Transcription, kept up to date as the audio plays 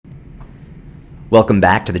Welcome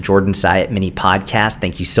back to the Jordan Syatt mini podcast.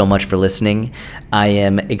 Thank you so much for listening. I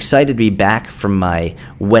am excited to be back from my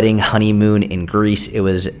wedding honeymoon in Greece. It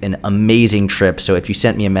was an amazing trip. So if you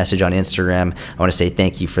sent me a message on Instagram, I want to say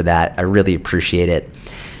thank you for that. I really appreciate it.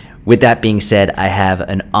 With that being said, I have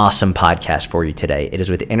an awesome podcast for you today. It is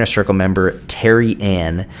with Inner Circle member Terri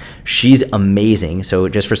Ann. She's amazing. So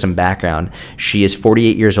just for some background, she is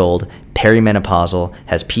 48 years old, perimenopausal,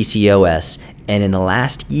 has PCOS, and in the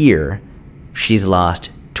last year, she's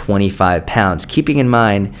lost 25 pounds. Keeping in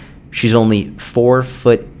mind, she's only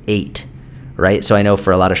 4'8", right? So I know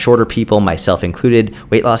for a lot of shorter people, myself included,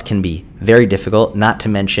 weight loss can be very difficult, not to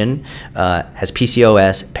mention has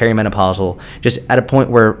PCOS, perimenopausal, just at a point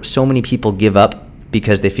where so many people give up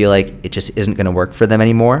because they feel like it just isn't going to work for them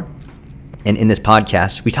anymore. And in this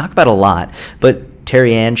podcast, we talk about a lot, but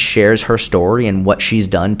Terri Ann shares her story and what she's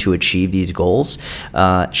done to achieve these goals.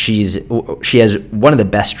 She has one of the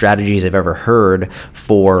best strategies I've ever heard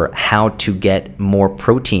for how to get more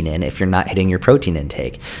protein in if you're not hitting your protein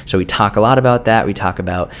intake. So we talk a lot about that. We talk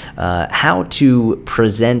about how to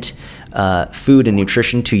present food and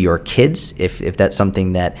nutrition to your kids if that's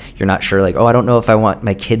something that you're not sure, like, oh, I don't know if I want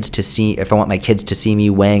my kids to see me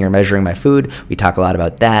weighing or measuring my food. We talk a lot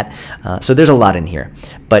about that. So there's a lot in here,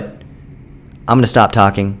 but I'm going to stop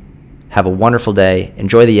talking. Have a wonderful day.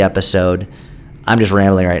 Enjoy the episode. I'm just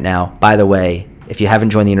rambling right now. By the way, if you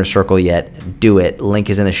haven't joined the Inner Circle yet, do it. Link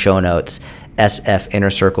is in the show notes,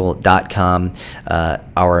 sfinnercircle.com.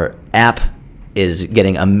 Our app is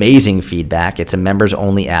getting amazing feedback. It's a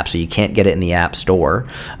members-only app, so you can't get it in the App Store.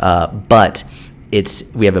 But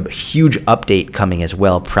we have a huge update coming as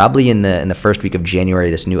well. Probably in the first week of January,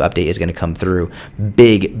 this new update is going to come through.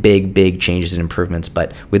 Big changes and improvements.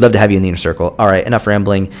 But we'd love to have you in the Inner Circle. All right, enough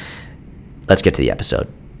rambling. Let's get to the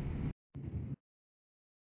episode.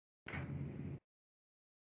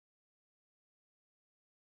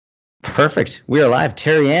 Perfect. We are live.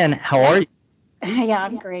 Terri Ann, how are you? Yeah,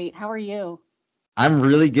 I'm great. How are you? I'm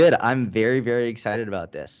really good. I'm very excited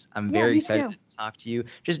about this. I'm very excited too. to talk to you.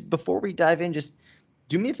 Just before we dive in, just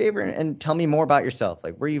do me a favor and tell me more about yourself.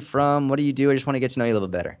 Like, where are you from? What do you do? I just want to get to know you a little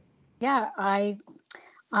bit better. Yeah, I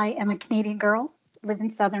am a Canadian girl, live in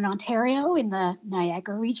Southern Ontario in the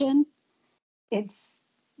Niagara region. It's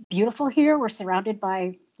beautiful here. We're surrounded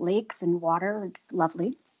by lakes and water. It's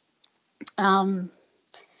lovely. Um,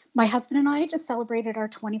 my husband and I just celebrated our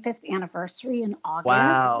 25th anniversary in August.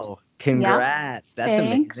 Wow. Yeah, Congrats. That's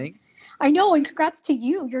thanks. amazing. I know, and congrats to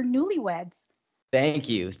you. You're newlyweds. Thank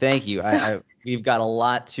you. So, We've got a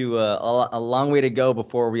lot a long way to go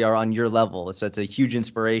before we are on your level. So it's a huge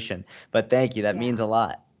inspiration. But thank you. That yeah, means a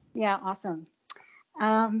lot. yeah, awesome.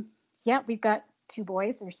 Um, yeah, we've got two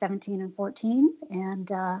boys. They're 17 and 14,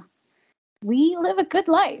 and we live a good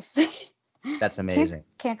life. That's amazing.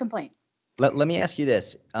 Can't complain. Let me ask you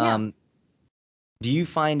this. Yeah. Do you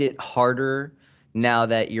find it harder now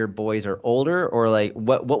that your boys are older, or like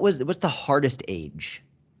what's the hardest age?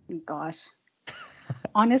 Gosh.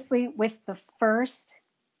 Honestly, with the first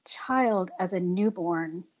child as a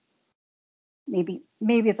newborn, maybe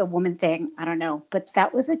it's a woman thing, I don't know, but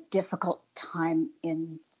that was a difficult time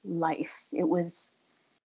in life. It was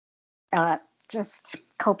uh, just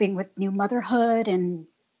coping with new motherhood and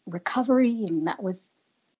recovery, and that was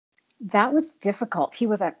difficult. He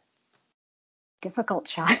was a difficult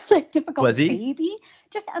child, a difficult Was he? baby.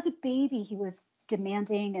 Just as a baby, he was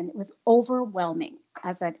demanding, and it was overwhelming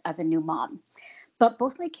as a new mom. But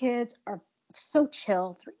both my kids are so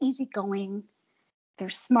chill. They're easygoing.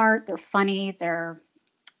 They're smart. They're funny. They're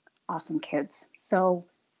awesome kids. So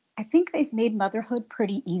I think they've made motherhood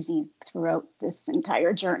pretty easy throughout this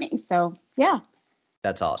entire journey. So yeah,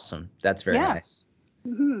 That's awesome. That's very yeah. nice.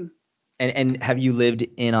 hmm And have you lived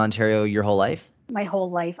in Ontario your whole life? My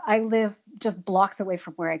whole life, I live just blocks away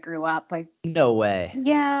from where I grew up. No way.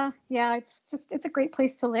 Yeah. It's a great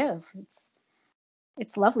place to live.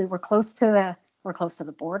 It's lovely. We're close to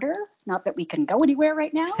the border. Not that we can go anywhere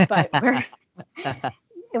right now, but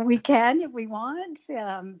we can if we want.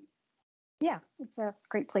 Yeah, it's a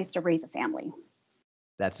great place to raise a family.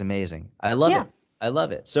 That's amazing. I love Yeah. it. I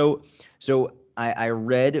love it. So I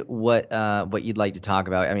read what you'd like to talk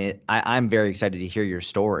about. I mean, I'm very excited to hear your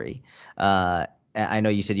story. I know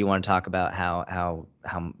you said you want to talk about how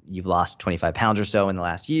you've lost 25 pounds or so in the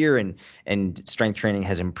last year, and strength training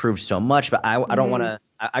has improved so much. But I don't want to.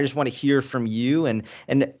 I just want to hear from you, and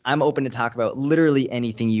I'm open to talk about literally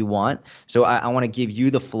anything you want. So I want to give you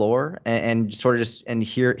the floor and sort of just and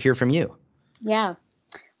hear from you. Yeah.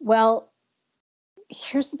 Well,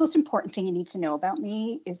 here's the most important thing you need to know about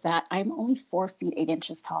me is that I'm only 4 feet 8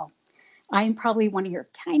 inches tall. I'm probably one of your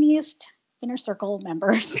tiniest inner circle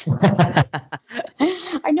members.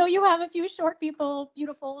 I know you have a few short people,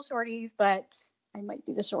 beautiful shorties, but I might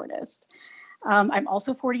be the shortest. I'm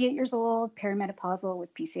also 48 years old, perimenopausal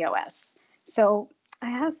with PCOS. So I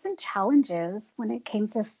have some challenges when it came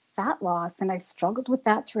to fat loss, and I struggled with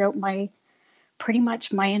that throughout pretty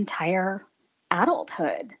much my entire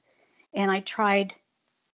adulthood. And I tried,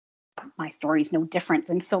 my story's no different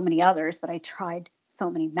than so many others, but I tried so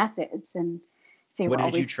many methods, and they What were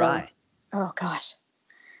did you always try? oh gosh.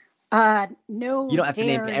 No You don't have to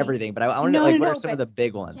name dairy. everything, but I want to know, No, like, no, what are no. some of the But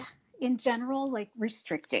big yeah, ones? in general, like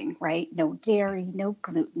restricting, right? No dairy, no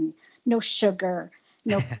gluten, no sugar,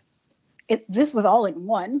 no. This was all in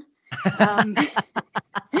one. Um,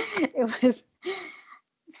 it was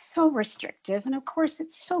so restrictive, and of course,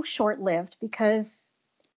 it's so short-lived because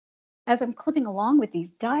as I'm clipping along with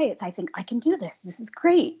these diets, I think I can do this. This is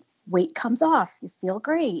great. Weight comes off. You feel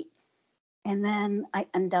great, and then I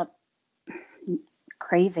end up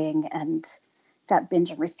craving and that binge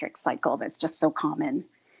and restrict cycle that's just so common.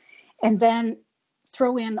 And then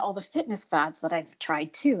throw in all the fitness fads that I've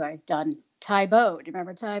tried too. I've done Taibo. Do you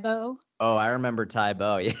remember Taibo? Oh, I remember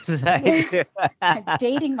Taibo. Yes, I do. I'm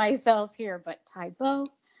dating myself here, but Taibo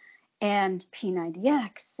and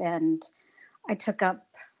P90X. And I took up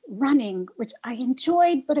running, which I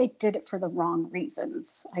enjoyed, but I did it for the wrong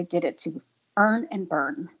reasons. I did it to earn and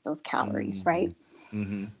burn those calories, right?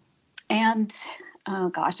 Mm-hmm. And oh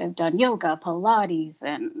gosh, I've done yoga, Pilates,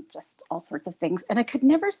 and just all sorts of things. And I could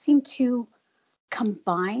never seem to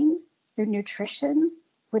combine the nutrition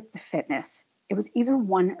with the fitness. It was either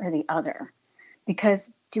one or the other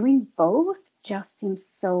because doing both just seems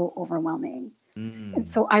so overwhelming. And Mm.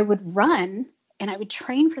 so I would run and I would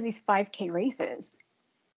train for these 5K races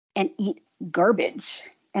and eat garbage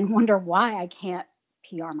and wonder why I can't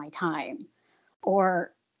PR my time.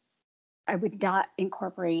 Or I would not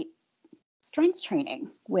incorporate strength training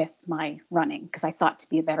with my running because I thought to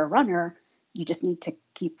be a better runner, you just need to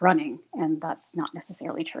keep running. And that's not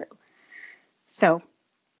necessarily true. So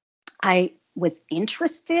I was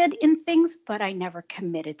interested in things, but I never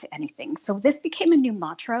committed to anything. So this became a new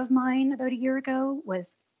mantra of mine about a year ago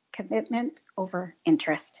was commitment over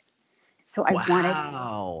interest. So I wanted,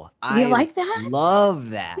 Wow. you I like that? love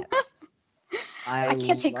that. I I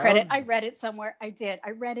can't take credit. love I that. read it somewhere. I did.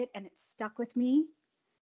 I read it and it stuck with me.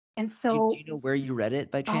 And Do so, you know where you read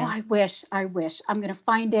it by oh, chance? I wish. I'm going to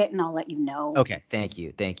find it and I'll let you know. Okay, thank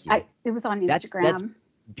you. Thank you. It was on That's Instagram.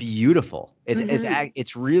 beautiful. Mm-hmm.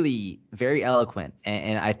 It's really very eloquent,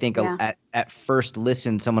 and I think Yeah. at first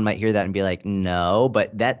listen, someone might hear that and be like, no,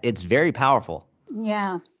 but that it's very powerful.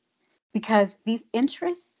 Yeah. Because these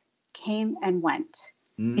interests came and went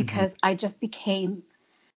Hmm. because I just became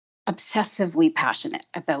obsessively passionate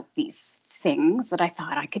about these things that I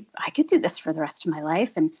thought I could do this for the rest of my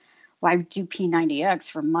life. And why do P90X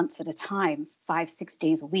for months at a time, 5, 6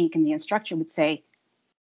 days a week? And the instructor would say,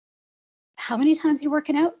 how many times are you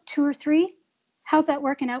working out? 2 or 3? How's that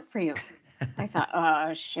working out for you? I thought,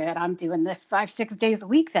 oh shit, I'm doing this 5, 6 days a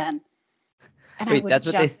week then. And I Wait, would that's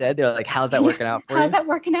what they just, said? They're like, how's that working out for how's you? that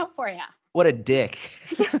working out for you? What a dick.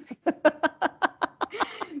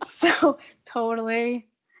 So totally,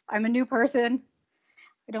 I'm a new person.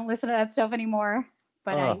 I don't listen to that stuff anymore.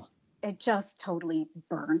 But Oh, it just totally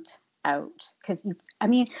burnt out because I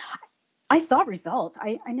mean, I saw results.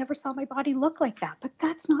 I never saw my body look like that, but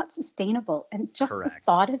that's not sustainable. And just the correct.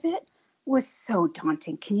 thought of it was so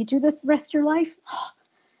daunting. Can you do this the rest of your life?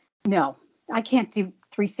 No, I can't do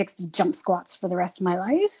 360 jump squats for the rest of my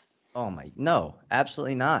life. Oh my, no,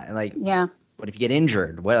 absolutely not. And like, Yeah, what if you get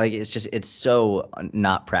injured? What, like, it's so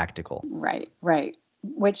not practical. right, right.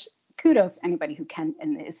 Which kudos to anybody who can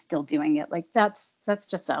and is still doing it. Like that's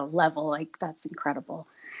just a level. Like that's incredible.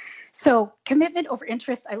 So commitment over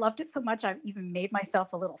interest. I loved it so much. I even made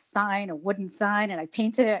myself a little sign, a wooden sign, and I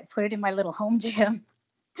painted it. I put it in my little home gym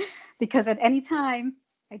because at any time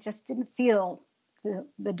I just didn't feel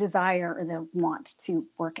the desire or the want to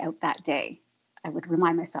work out that day. I would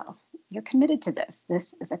remind myself, you're committed to this.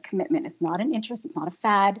 This is a commitment. It's not an interest. It's not a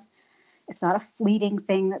fad. It's not a fleeting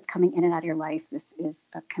thing that's coming in and out of your life. This is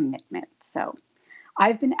a commitment. So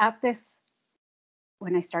I've been at this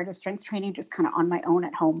when I started strength training, just kind of on my own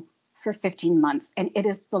at home for 15 months. And it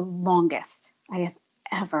is the longest I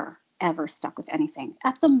have ever stuck with anything.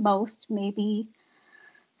 At the most, maybe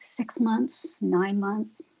 6 months, 9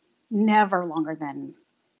 months, never longer than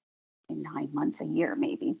 9 months, a year,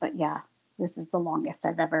 maybe. But yeah, this is the longest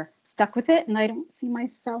I've ever stuck with it. And I don't see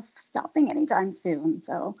myself stopping anytime soon.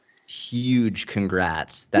 So Huge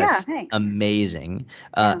congrats. yeah, That's thanks. amazing.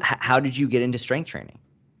 Yeah. How did you get into strength training?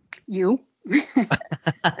 You.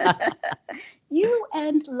 You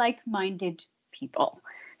and like-minded people.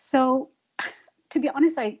 So to be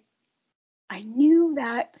honest, I knew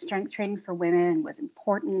that strength training for women was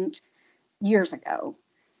important years ago.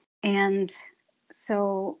 And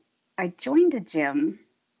so I joined a gym,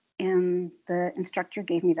 and the instructor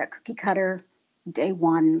gave me that cookie cutter day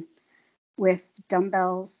one with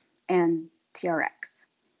dumbbells and TRX.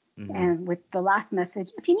 And with the last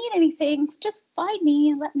message, if you need anything, just find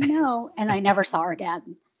me and let me know. And I never saw her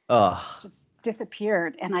again. Oh, Just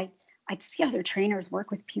disappeared. And I'd see other trainers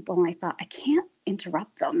work with people, and I thought, I can't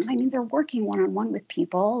interrupt them. I mean, they're working one-on-one with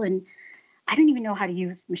people, and I don't even know how to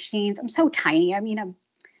use machines. I'm so tiny. I mean, I'm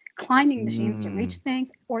climbing machines to reach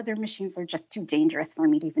things, or their machines are just too dangerous for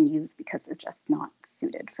me to even use because they're just not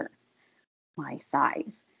suited for my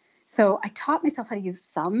size. So I taught myself how to use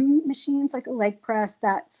some machines, like a leg press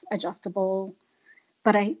that's adjustable.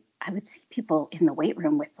 But I would see people in the weight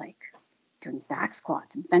room with like doing back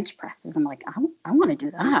squats and bench presses. I'm like, I want to do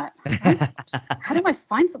that. How do I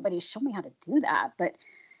find somebody to show me how to do that? But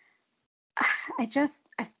I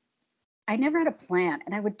never had a plan.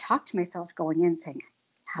 And I would talk to myself going in saying,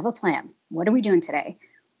 have a plan. What are we doing today?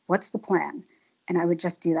 What's the plan? And I would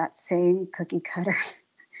just do that same cookie cutter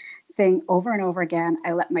thing over and over again.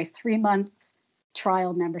 I let my 3-month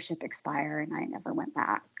trial membership expire, and I never went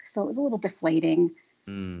back. So it was a little deflating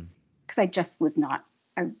because I just I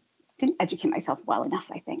didn't educate myself well enough,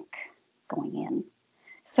 I think, going in.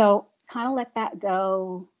 So kind of let that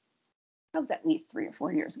go. That was at least 3 or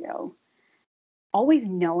 4 years ago. Always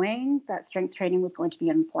knowing that strength training was going to be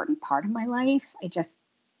an important part of my life. The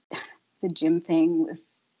gym thing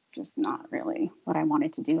was just not really what I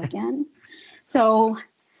wanted to do again. So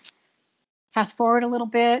fast forward a little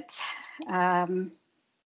bit, COVID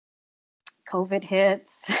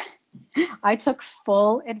hits. I took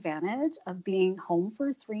full advantage of being home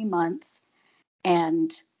for 3 months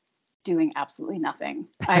and doing absolutely nothing.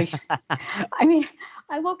 I mean,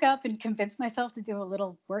 I woke up and convinced myself to do a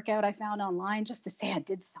little workout I found online just to say I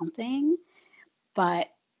did something.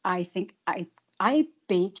 But I think I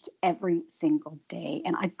baked every single day,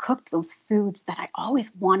 and I cooked those foods that I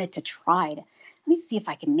always wanted to try. Let me see if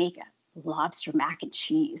I can make a lobster mac and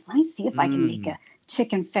cheese. Let me see if I can make a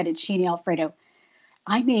chicken fettuccine Alfredo.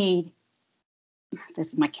 I made,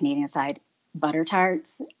 this is my Canadian side, butter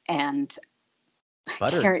tarts and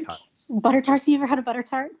butter tarts. Butter tarts. You ever had a butter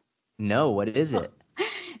tart? No, what is it?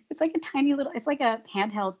 It's like a tiny little, it's like a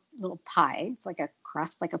handheld little pie. It's like a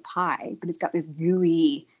crust, like a pie, but it's got this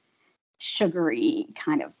gooey, sugary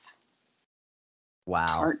kind of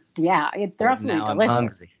tart. Yeah, they're absolutely delicious. I'm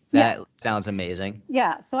hungry. That sounds amazing.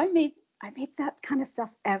 Yeah, so I made that kind of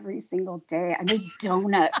stuff every single day. I made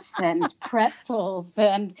donuts and pretzels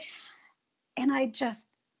and I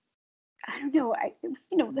don't know. It was,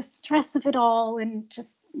 the stress of it all, and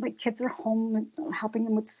just my kids are home and helping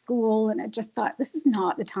them with school, and I just thought this is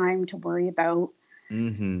not the time to worry about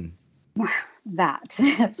that.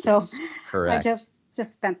 So correct. I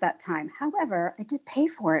just spent that time. However, I did pay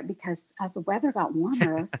for it because as the weather got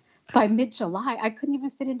warmer, by mid-July, I couldn't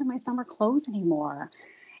even fit into my summer clothes anymore.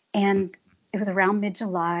 And it was around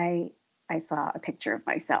mid-July, I saw a picture of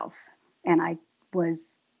myself, and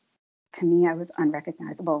to me, I was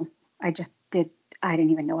unrecognizable. I didn't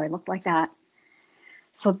even know I looked like that.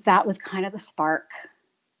 So that was kind of the spark.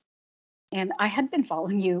 And I had been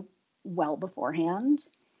following you well beforehand,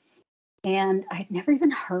 and I had never even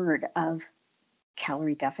heard of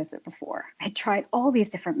calorie deficit before. I had tried all these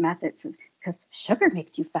different methods because sugar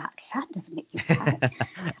makes you fat. Fat doesn't make you fat.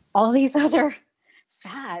 All these other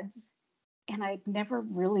fads. And I never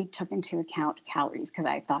really took into account calories because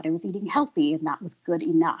I thought I was eating healthy and that was good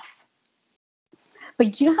enough.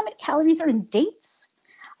 But do you know how many calories are in dates?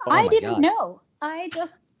 I didn't know. I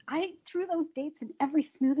threw those dates in every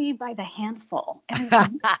smoothie by the handful.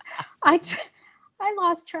 And I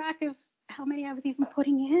lost track of how many I was even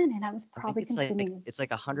putting in, and I was probably consuming. It's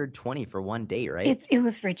like 120 for one date, right? It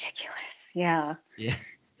was ridiculous. Yeah. Yeah.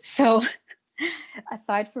 So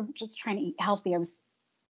aside from just trying to eat healthy,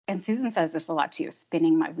 and Susan says this a lot too,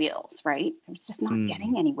 spinning my wheels, right? I was just not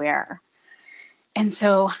getting anywhere. And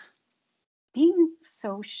so being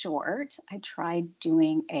so short, I tried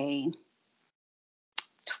doing a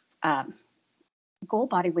goal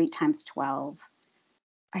body weight times 12.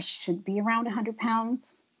 I should be around 100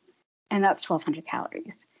 pounds, and that's 1,200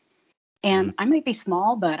 calories. And I might be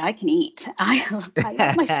small, but I can eat. I love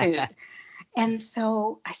my food. And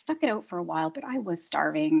so I stuck it out for a while, but I was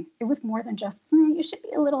starving. It was more than just, you should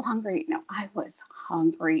be a little hungry. No, I was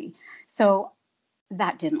hungry. So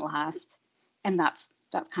that didn't last. And that's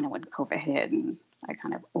kind of when COVID hit, and I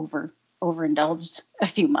kind of overindulged a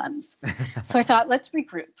few months. So I thought, let's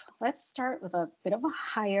regroup. Let's start with a bit of a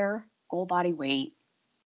higher goal body weight,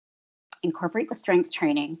 incorporate the strength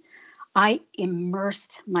training. I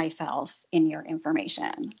immersed myself in your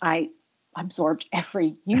information. I absorbed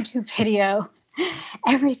every YouTube video,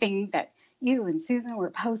 everything that you and Susan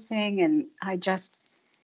were posting. And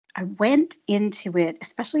I went into it,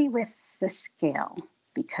 especially with the scale,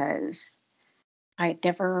 because I had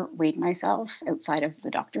never weighed myself outside of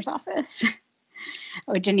the doctor's office.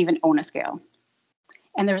 I didn't even own a scale.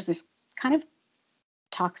 And there was this kind of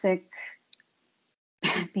toxic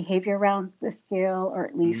behavior around the scale, or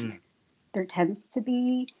at least there tends to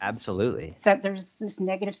be. Absolutely. That there's this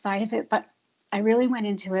negative side of it. But I really went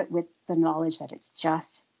into it with the knowledge that it's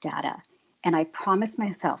just data. And I promised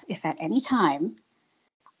myself, if at any time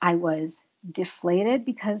I was deflated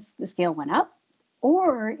because the scale went up,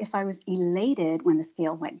 or if I was elated when the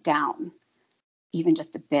scale went down, even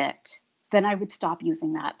just a bit, then I would stop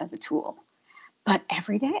using that as a tool. But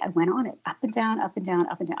every day I went on it, up and down, up and down,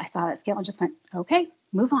 up and down. I saw that scale and just went, okay,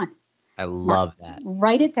 move on. I love that.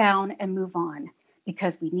 Write it down and move on,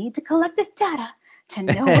 because we need to collect this data to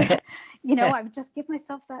know what, I would just give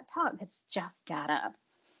myself that talk. It's just data.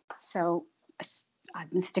 So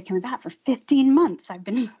I've been sticking with that for 15 months. I've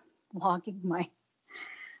been logging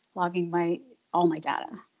all my data.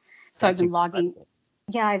 So I've been logging.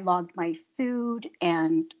 Yeah, I logged my food,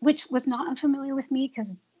 and which was not unfamiliar with me,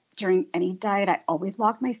 because during any diet, I always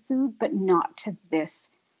log my food, but not to this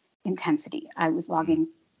intensity. I was logging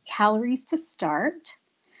calories to start.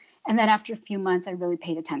 And then after a few months, I really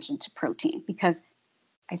paid attention to protein, because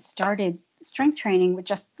I started strength training with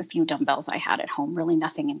just the few dumbbells I had at home, really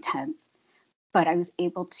nothing intense. But I was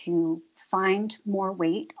able to find more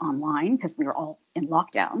weight online because we were all in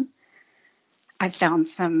lockdown. I found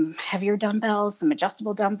some heavier dumbbells, some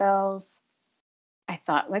adjustable dumbbells. I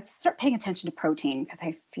thought, let's start paying attention to protein, because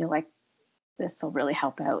I feel like this will really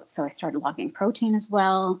help out. So I started logging protein as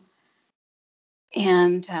well.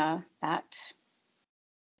 And that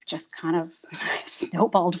just kind of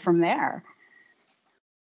snowballed from there.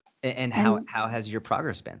 And how has your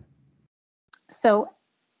progress been? So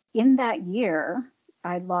in that year,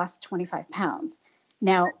 I lost 25 pounds.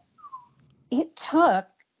 Now, it took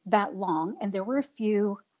that long, and there were a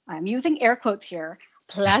few, I'm using air quotes here,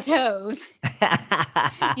 plateaus.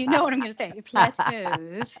 You know what I'm going to say,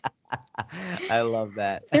 plateaus. I love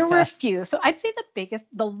that. There were a few. So I'd say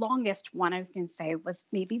the longest one I was going to say was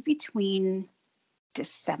maybe between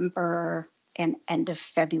December and end of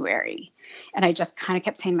February. And I just kind of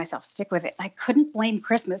kept saying to myself, stick with it. I couldn't blame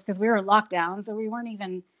Christmas because we were in lockdown, so we weren't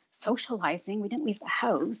even socializing. We didn't leave the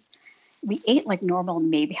house. We ate like normal,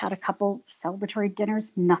 maybe had a couple celebratory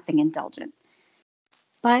dinners, nothing indulgent.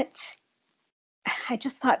 But I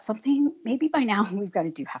just thought maybe by now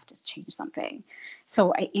have to change something.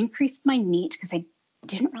 So I increased my NEAT because I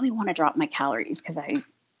didn't really want to drop my calories, because I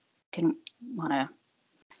didn't want to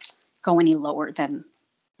go any lower than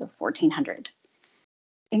the 1400.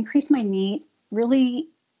 Increased my NEAT, really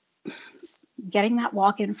getting that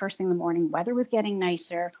walk in first thing in the morning. Weather was getting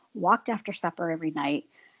nicer, walked after supper every night,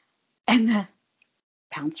 and the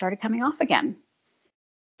pounds started coming off again.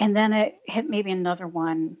 And then it hit maybe another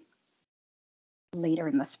one later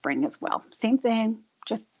in the spring as well. Same thing,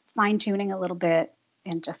 just fine tuning a little bit,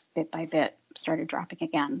 and just bit by bit started dropping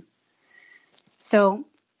again. So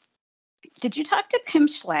did you talk to Kim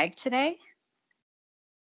Schlag today?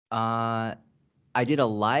 I did a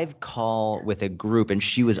live call with a group, and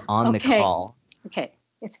she was on the call. Okay.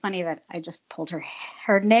 It's funny that I just pulled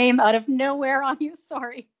her name out of nowhere on you.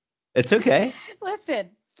 Sorry. It's okay. Listen,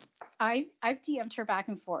 I've DM'd her back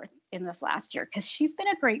and forth in this last year, because she's been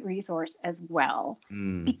a great resource as well,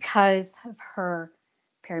 because of her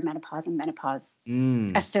perimenopause and menopause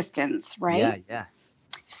assistance, right? Yeah.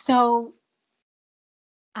 So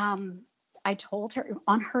I told her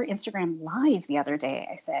on her Instagram live the other day,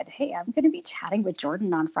 I said, hey, I'm going to be chatting with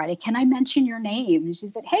Jordan on Friday. Can I mention your name? And she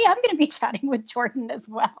said, hey, I'm going to be chatting with Jordan as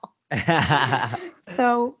well.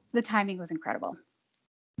 So the timing was incredible.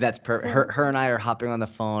 That's perfect. Her and I are hopping on the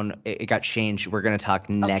phone. It got changed. We're going to talk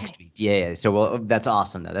next week. Yeah. So that's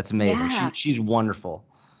awesome, though. That's amazing. Yeah. She's wonderful.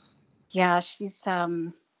 Yeah, she's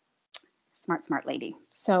smart lady.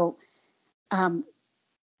 So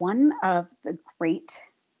one of the great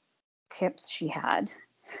tips she had,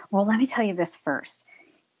 well, let me tell you this first.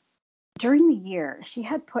 During the year, she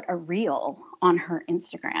had put a reel on her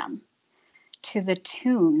Instagram to the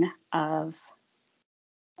tune of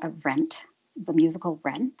Rent, the musical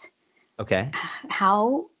Rent. Okay.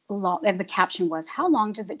 How long, and the caption was, how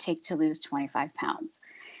long does it take to lose 25 pounds?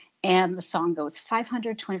 And the song goes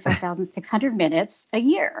 525,600 minutes a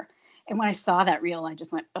year. And when I saw that reel, I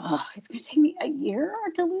just went, oh, it's going to take me a year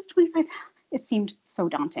to lose 25 pounds. It seemed so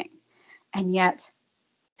daunting. And yet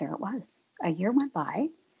there it was. A year went by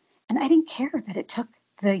and I didn't care that it took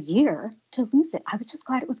the year to lose it. I was just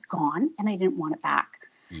glad it was gone and I didn't want it back.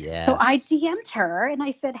 Yes. So I DM'd her and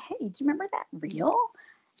I said, hey, do you remember that reel?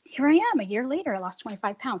 Here I am a year later, I lost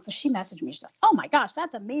 25 pounds. So she messaged me. She said, oh my gosh,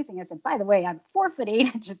 that's amazing. I said, by the way, I'm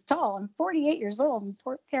 4'8" tall. I'm 48 years old.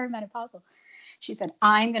 I'm perimenopausal. She said,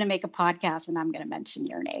 I'm going to make a podcast and I'm going to mention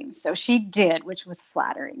your name. So she did, which was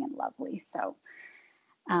flattering and lovely. So,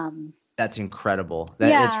 that's incredible.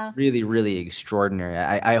 That's yeah, really, really extraordinary.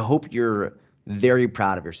 I hope you're very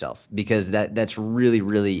proud of yourself because that's really,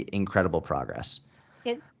 really incredible progress.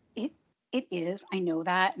 it, it, it is. I know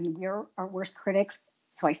that. And we're our worst critics.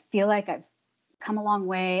 So I feel like I've come a long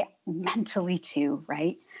way mentally too,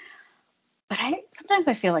 right? But sometimes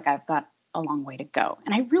I feel like I've got a long way to go.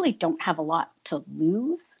 And I really don't have a lot to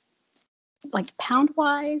lose. Like pound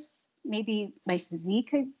wise, maybe my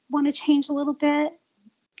physique I want to change a little bit.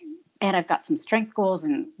 And I've got some strength goals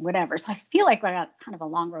and whatever. So I feel like I got kind of a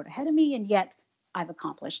long road ahead of me. And yet I've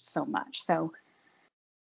accomplished so much. So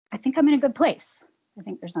I think I'm in a good place. I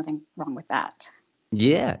think there's nothing wrong with that.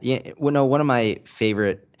 Yeah, yeah. Well, no, one of my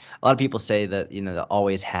favorite. A lot of people say that the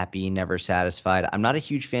always happy, never satisfied. I'm not a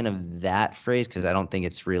huge fan of that phrase because I don't think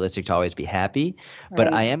it's realistic to always be happy. But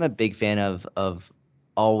I Right. am a big fan of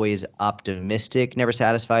always optimistic, never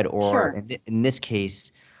satisfied, or Sure. in this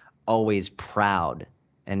case, always proud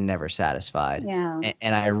and never satisfied. Yeah.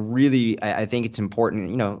 And I think it's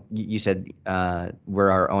important. You said we're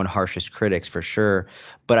our own harshest critics for sure,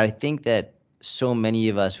 but I think that so many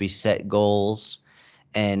of us we set goals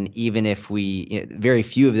and even if very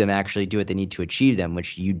few of them actually do what they need to achieve them,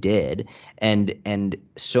 which you did, and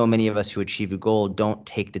so many of us who achieve a goal don't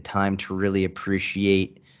take the time to really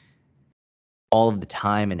appreciate all of the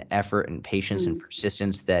time and effort and patience and Mm.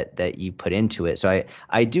 persistence that you put into it. So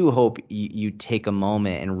I do hope you take a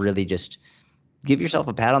moment and really just give yourself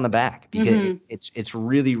a pat on the back because Mm-hmm. it's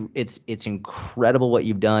really it's incredible what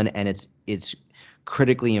you've done, and it's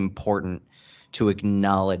critically important to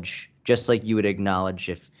acknowledge, just like you would acknowledge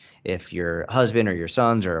if your husband or your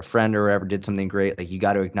sons or a friend or whatever did something great. Like, you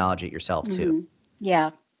got to acknowledge it yourself too. Mm-hmm.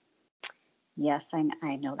 Yeah. Yes,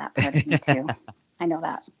 I know that part of me too. I know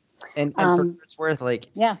that. And for what it's worth, like,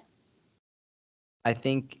 Yeah. I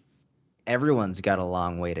think everyone's got a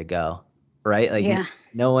long way to go, right? Like, Yeah.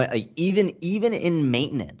 no one, like, even in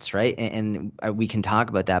maintenance, right? And we can talk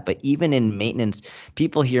about that, but even in maintenance,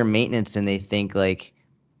 people hear maintenance and they think like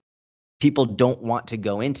people don't want to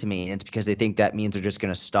go into maintenance because they think that means they're just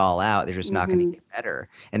going to stall out. They're just not going to Mm-hmm. get better.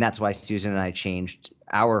 And that's why Susan and I changed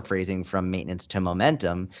our phrasing from maintenance to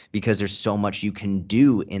momentum, because there's so much you can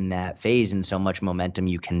do in that phase and so much momentum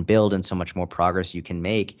you can build and so much more progress you can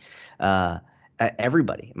make.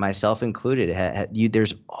 Everybody, myself included,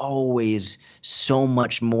 there's always so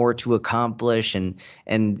much more to accomplish. And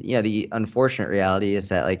the unfortunate reality is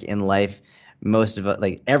that, like, in life, most of it,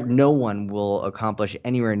 like, no one will accomplish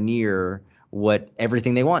anywhere near what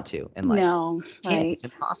everything they want to in life. No. Can't. Right.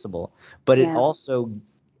 It's impossible. But it Yeah. also,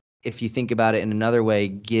 if you think about it in another way,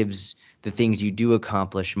 gives the things you do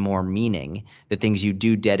accomplish more meaning. The things you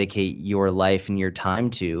do dedicate your life and your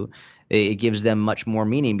time to, it gives them much more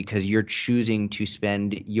meaning because you're choosing to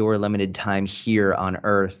spend your limited time here on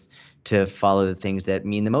earth to follow the things that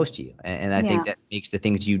mean the most to you. And I think Yeah. that makes the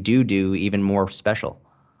things you do even more special.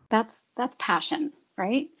 That's passion,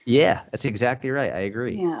 right? Yeah, that's exactly right. I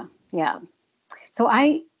agree. Yeah. Yeah. So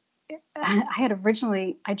I had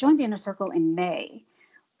originally I joined the inner circle in May,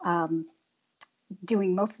 um,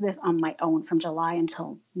 doing most of this on my own from July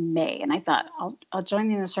until May, and I thought I'll join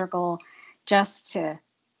the inner circle just to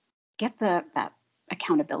get that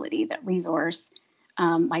accountability, that resource.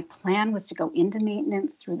 My plan was to go into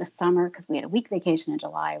maintenance through the summer because we had a week vacation in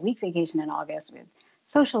July, a week vacation in August with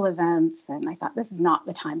social events, and I thought this is not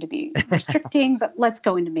the time to be restricting, but let's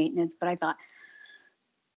go into maintenance. But I thought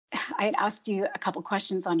I had asked you a couple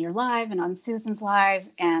questions on your live and on Susan's live,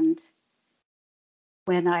 and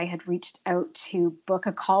when I had reached out to book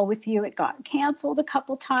a call with you, it got canceled a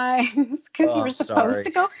couple times because Oh, you were I'm supposed sorry. to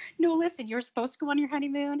go. No, listen, you were supposed to go on your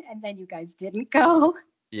honeymoon, and then you guys didn't go.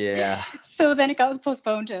 Yeah. So then it got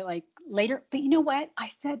postponed to like later. But you know what? I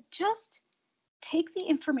said, just take the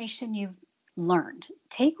information you've learned,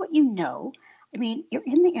 take what you know. I mean, you're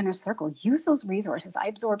in the inner circle, use those resources. I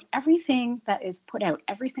absorbed everything that is put out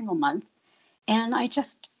every single month. And I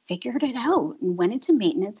just figured it out and went into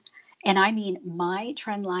maintenance. And I mean, my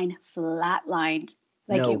trend line flatlined.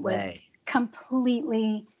 Like No it was way.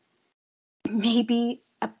 completely, maybe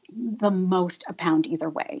the most a pound either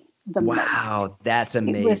way. The most. Wow, that's It was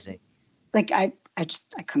amazing. like I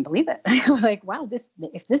couldn't believe it. I was like, wow,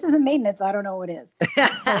 if this isn't maintenance, I don't know what is.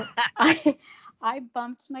 So I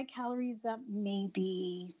bumped my calories up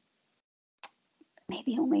maybe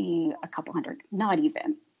only a couple hundred, not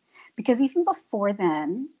even. Because even before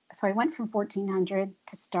then, so I went from 1400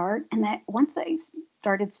 to start. And that once I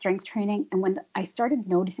started strength training and when I started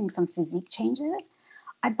noticing some physique changes,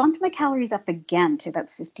 I bumped my calories up again to about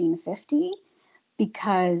 1550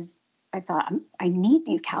 because I thought I need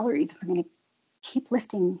these calories if I'm going to keep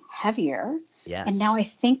lifting heavier. Yes. And now I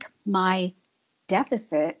think my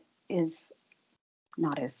deficit is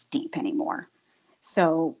not as steep anymore.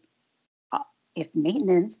 So if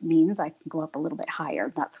maintenance means I can go up a little bit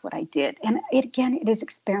higher, that's what I did. And it is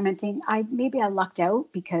experimenting. Maybe I lucked out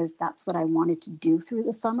because that's what I wanted to do through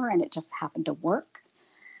the summer and it just happened to work.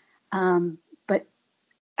 But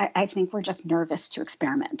I think we're just nervous to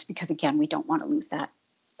experiment because again, we don't want to lose that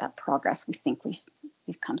progress. We think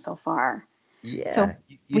we've come so far. Yeah, So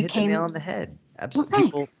you hit the nail on the head. Well,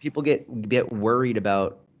 Absolutely. People get worried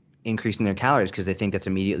about increasing their calories because they think that's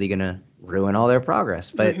immediately going to ruin all their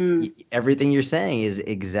progress. But everything you're saying is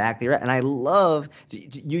exactly right. And I love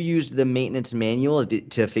you used the maintenance manual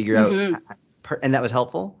to figure out, and that was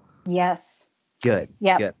helpful. Yes. Good.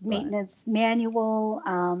 Yeah. Good. Maintenance manual.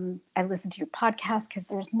 I listened to your podcast because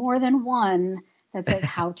there's more than one that says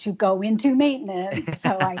how to go into maintenance.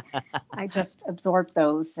 So I just absorbed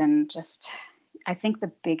those and I think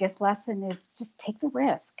the biggest lesson is just take the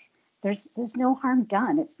risk. There's no harm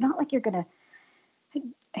done. It's not like you're going to,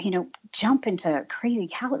 jump into crazy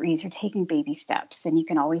calories. You're taking baby steps and you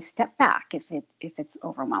can always step back if it's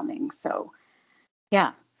overwhelming. So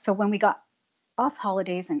yeah. So when we got off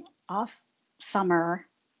holidays and off summer,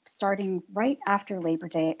 starting right after Labor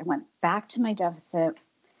Day, I went back to my deficit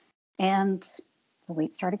and the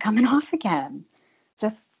weight started coming off again,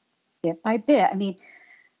 just bit by bit. I mean,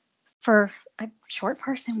 for a short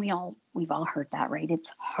person, we've all heard that, right?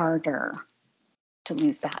 It's harder to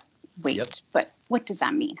lose that weight. Yep. But what does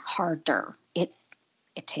that mean? Harder. It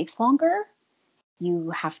takes longer.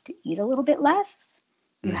 You have to eat a little bit less.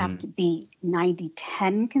 You have to be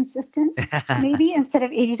 90-10 consistent, maybe instead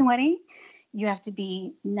of 80-20. You have to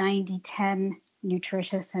be 90-10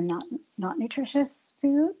 nutritious and not nutritious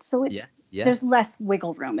food. So there's less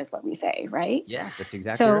wiggle room, is what we say, right? Yeah, that's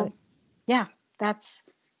exactly right. Yeah, that's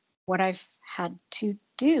what I've had to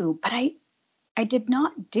do. But I did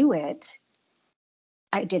not do it.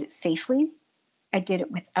 I did it safely. I did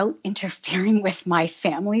it without interfering with my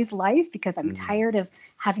family's life because I'm tired of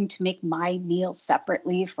having to make my meals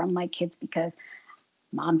separately from my kids because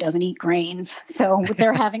mom doesn't eat grains. So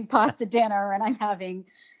they're having pasta dinner and I'm having,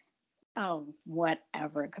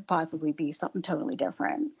 whatever it could possibly be, something totally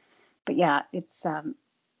different. But yeah, it's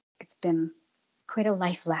been quite a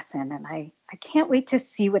life lesson. And I can't wait to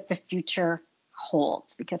see what the future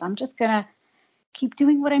holds because I'm just going to keep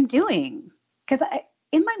doing what I'm doing. Because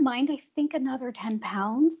in my mind, I think another 10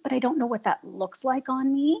 pounds, but I don't know what that looks like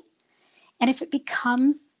on me. And if it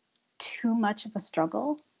becomes too much of a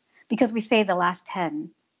struggle, because we say the last 10,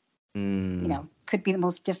 could be the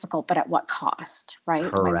most difficult, but at what cost, right?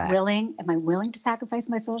 Correct. Am I willing to sacrifice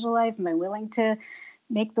my social life? Am I willing to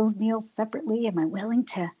make those meals separately? Am I willing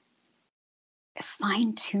to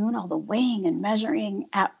fine tune all the weighing and measuring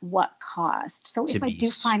at what cost? So if I do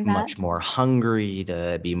find that much more hungry,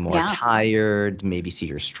 to be more tired, maybe see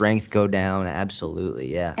your strength go down.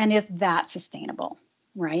 Absolutely. Yeah. And is that sustainable?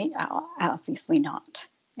 Right? Obviously not.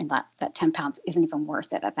 And that 10 pounds isn't even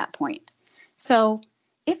worth it at that point. So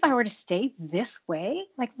if I were to stay this way,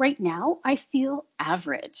 like right now, I feel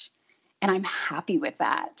average and I'm happy with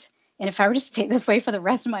that. And if I were to stay this way for the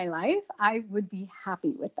rest of my life, I would be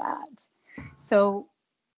happy with that. So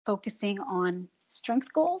focusing on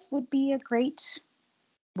strength goals would be a great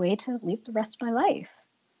way to live the rest of my life.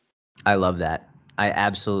 I love that. I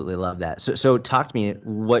absolutely love that. So talk to me.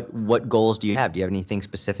 What goals do you have? Do you have anything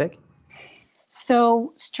specific?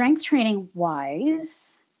 So strength training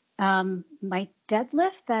wise, my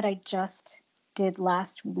deadlift that I just did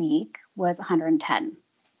last week was 110.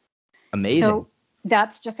 Amazing. So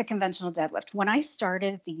that's just a conventional deadlift. When I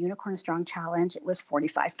started the Unicorn Strong Challenge, it was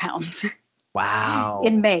 45 pounds. Wow.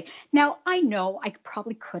 In May. Now I know I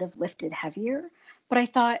probably could have lifted heavier, but I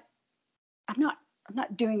thought I'm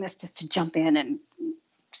not doing this just to jump in and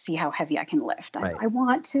see how heavy I can lift. Right. I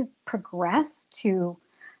want to progress to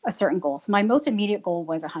a certain goal. So my most immediate goal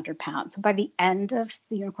was 100 pounds. So by the end of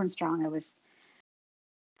the Unicorn Strong, I was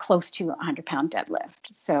close to a 100-pound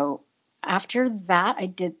deadlift. So after that, I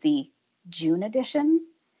did the June edition,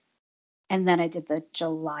 and then I did the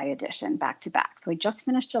July edition back to back. So I just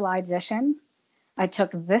finished July edition. I took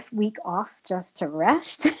this week off just to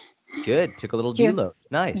rest. Good. Took a little Give, deload.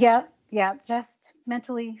 Nice. yeah, yeah, just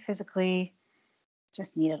mentally, physically,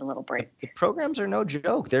 just needed a little break. The programs are no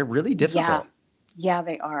joke. They're really Yeah, difficult. yeah,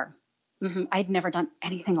 they are. I'd never done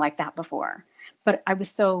anything like that before, but I was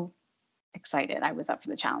so excited. I was up for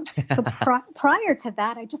the challenge. So prior to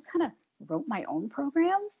that, I just kind of wrote my own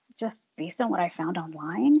programs just based on what I found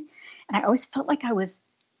online. And I always felt like I was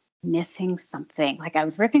missing something, like I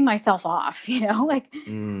was ripping myself off, like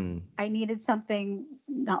I needed something,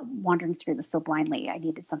 not wandering through this so blindly. I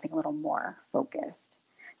needed something a little more focused.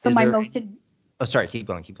 So Is there any... Oh, sorry. Keep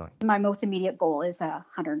going. Keep going. my most immediate goal is a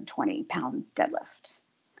 120-pound deadlift.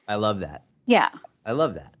 I love that. Yeah, I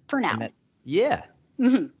love that. for now. And that, yeah.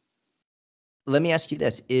 Mm-hmm. Let me ask you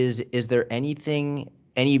this. Is there any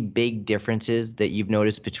big differences that you've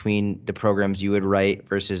noticed between the programs you would write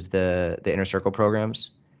versus the inner circle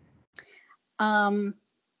programs?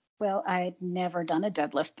 Well, I'd never done a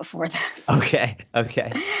deadlift before this. Okay.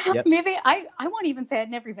 Okay. Yep. Maybe I won't even say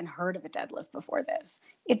I'd never even heard of a deadlift before this.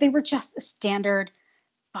 If they were just the standard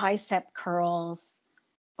bicep curls,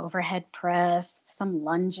 overhead press, some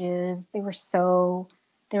lunges, they were still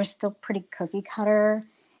pretty cookie cutter.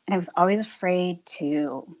 And I was always afraid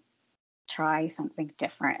to try something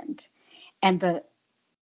different. And the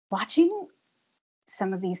watching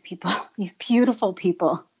some of these people, these beautiful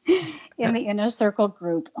people in the inner circle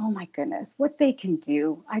group, oh my goodness, what they can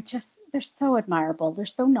do. They're so admirable. They're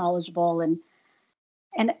so knowledgeable and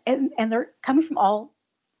they're coming from all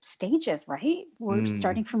stages, right? We're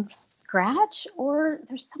starting from scratch or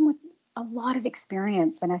there's some with a lot of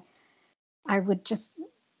experience. And I would just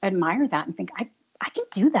admire that and think, I can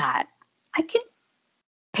do that. I can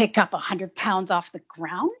pick up 100 pounds off the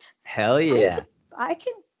ground. Hell yeah. I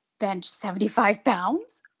can bench 75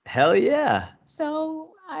 pounds. Hell yeah.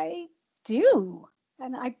 So I do.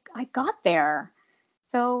 And I got there.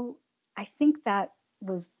 So I think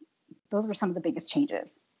those were some of the biggest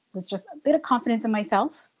changes. It was just a bit of confidence in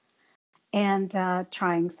myself and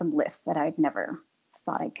trying some lifts that I'd never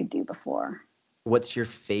thought I could do before. What's your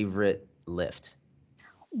favorite lift?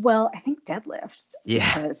 Well, I think deadlift.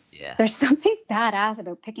 Yeah. Because Yeah. there's something badass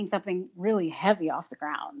about picking something really heavy off the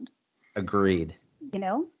ground. Agreed. You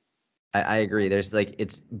know? I agree. There's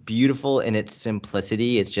it's beautiful in its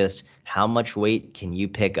simplicity. It's just how much weight can you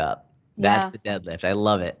pick up? That's the deadlift. I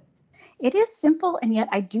love it. It is simple, and yet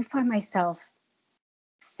I do find myself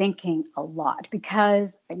thinking a lot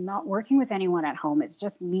because I'm not working with anyone at home. It's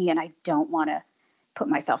just me, and I don't want to put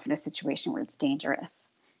myself in a situation where it's dangerous.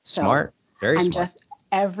 Smart. Very I'm smart.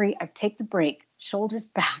 I take the break, shoulders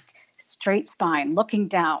back, straight spine, looking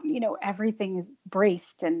down, everything is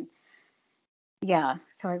braced and yeah.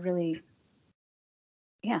 So I really,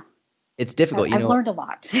 yeah. It's difficult. I've learned a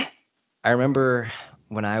lot. I remember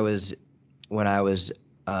when I was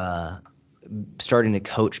starting to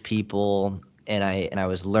coach people and I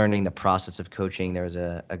was learning the process of coaching. There was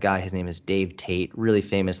a guy, his name is Dave Tate, really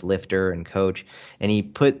famous lifter and coach, and he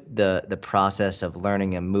put the process of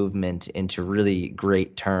learning a movement into really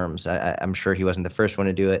great terms. I'm sure he wasn't the first one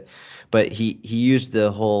to do it, but he used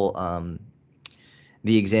the whole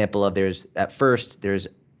the example of there's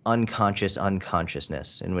unconscious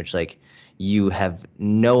unconsciousness, in which you have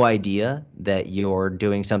no idea that you're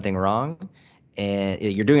doing something wrong, and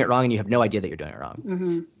you're doing it wrong and you have no idea that you're doing it wrong.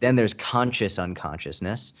 Mm-hmm. Then there's conscious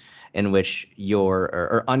unconsciousness, in which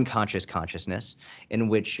or unconscious consciousness, in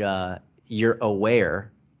which you're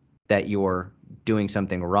aware that you're doing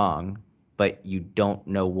something wrong, but you don't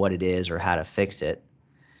know what it is or how to fix it.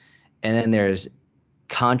 And then there's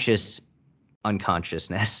conscious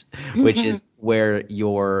unconsciousness, which is where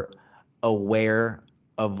you're aware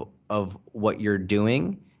of what you're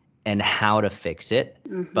doing and how to fix it,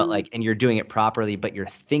 but and you're doing it properly, but you're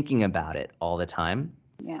thinking about it all the time.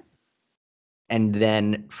 Yeah. And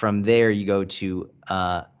then from there you go to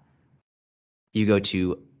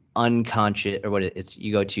unconscious, or what is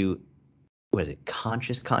it,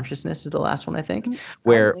 conscious consciousness is the last one, I think.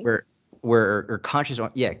 Where conscious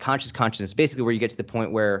consciousness, basically where you get to the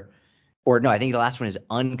point where, or no, I think the last one is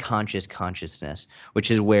unconscious consciousness,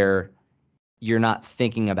 which is where you're not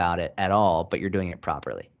thinking about it at all, but you're doing it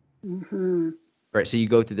properly. Mm-hmm. Right. So you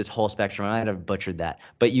go through this whole spectrum. I might have butchered that,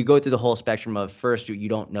 but you go through the whole spectrum of, first, you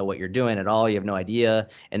don't know what you're doing at all. You have no idea.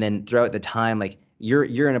 And then throughout the time, you're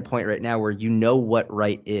in a point right now where you know what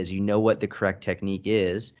right is, you know what the correct technique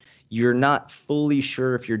is. You're not fully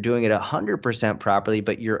sure if you're doing it 100% properly,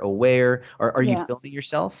 but you're aware. Are you filming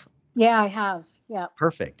yourself? Yeah, I have. Yeah.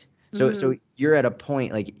 Perfect. So you're at a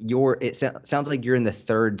point, it sounds like you're in the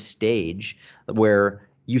third stage where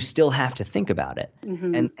you still have to think about it.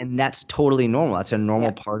 Mm-hmm. And that's totally normal. That's a normal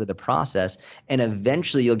Yeah. part of the process. And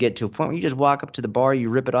eventually you'll get to a point where you just walk up to the bar, you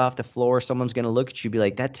rip it off the floor, someone's going to look at you, be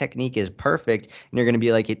like, that technique is perfect. And you're going to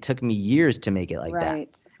be like, it took me years to make it like that.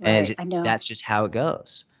 Right. And Right. I know. that's just how it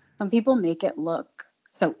goes. Some people make it look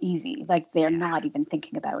so easy, like they're Yeah. not even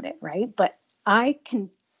thinking about it, right? But I can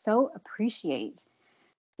so appreciate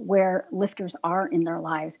where lifters are in their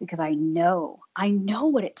lives because I know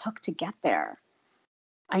what it took to get there.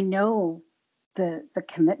 I know the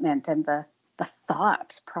commitment and the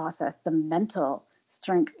thought process, the mental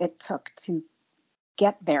strength it took to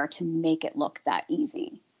get there to make it look that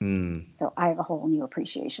easy. Mm. So I have a whole new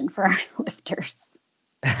appreciation for our lifters.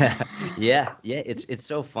 Yeah, yeah, it's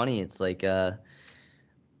so funny. It's like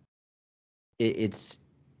it's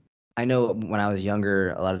I know when I was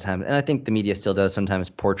younger, a lot of times, and I think the media still does sometimes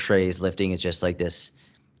portrays lifting as just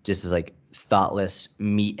as like thoughtless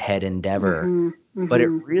meathead endeavor. Mm-hmm, But it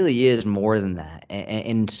mm-hmm, really is more than that.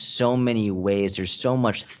 In so many ways, there's so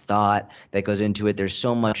much thought that goes into it. There's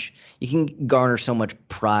so much, you can garner so much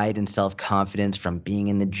pride and self-confidence from being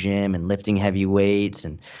in the gym and lifting heavy weights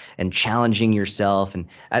and challenging yourself. And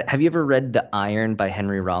have you ever read The Iron by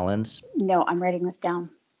Henry Rollins? no, I'm writing this down.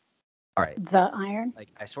 All right. The iron. Like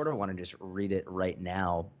I sort of want to just read it right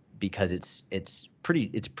now because it's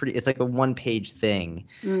like a one-page thing.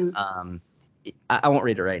 Mm, Um, I won't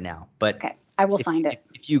read it right now, but okay, I will find it.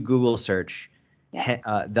 if you Google search Yeah.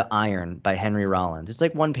 The Iron by Henry Rollins, it's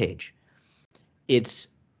like one page. It's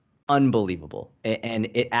unbelievable. And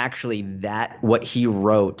it actually, that what he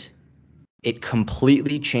wrote, it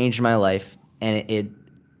completely changed my life. And it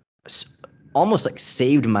almost like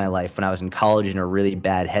saved my life when I was in college in a really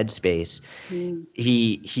bad headspace. Mm,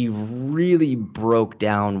 He really broke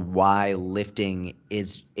down why lifting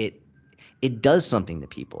it does something to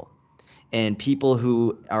people. And people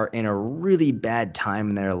who are in a really bad time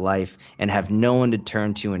in their life and have no one to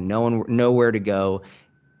turn to and nowhere to go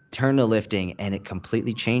turn to lifting, and it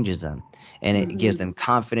completely changes them, and it mm-hmm, gives them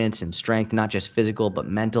confidence and strength, not just physical but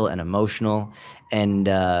mental and emotional. And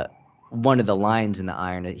one of the lines in the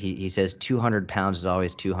Iron, he says 200 pounds is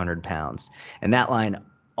always 200 pounds, and that line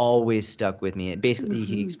always stuck with me. It basically,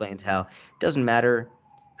 he mm-hmm, explains how it doesn't matter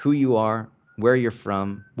who you are, where you're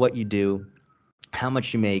from, what you do, how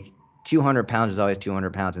much you make, 200 pounds is always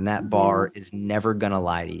 200 pounds, and that yeah, bar is never going to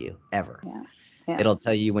lie to you, ever. yeah, yeah. It'll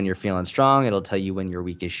tell you when you're feeling strong. It'll tell you when you're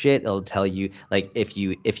weak as shit. It'll tell you, like, if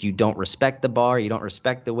you don't respect the bar, you don't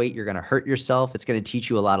respect the weight, you're gonna hurt yourself. It's gonna teach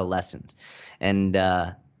you a lot of lessons. And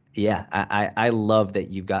yeah, I love that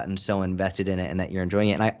you've gotten so invested in it and that you're enjoying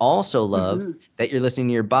it. And I also love Mm-hmm. that you're listening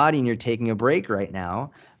to your body and you're taking a break right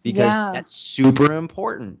now because Yeah, that's super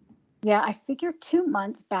important. yeah. I figured 2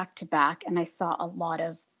 months back to back, and I saw a lot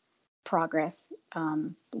of progress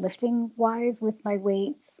lifting wise with my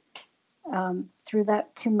weights through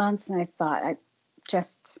that 2 months. And I thought, I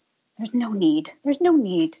just, there's no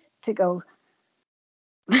need to go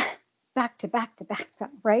back to back to back,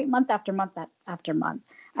 right? Month after month after month.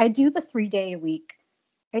 I do the 3 day a week.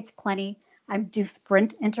 It's plenty. I do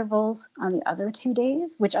sprint intervals on the other 2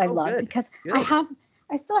 days, which I Oh, love good, because good.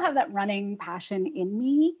 I still have that running passion in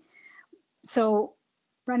me. So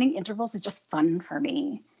running intervals is just fun for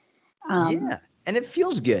me. Um, Yeah, and it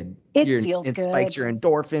feels good. it feels It spikes good. your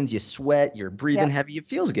endorphins. You sweat. You're breathing Yep. heavy. It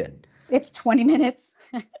feels good. It's 20 minutes.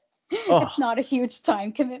 Oh, It's not a huge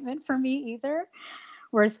time commitment for me either.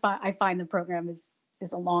 Whereas I find the program is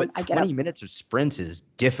a long, but I get 20 up. minutes of sprints is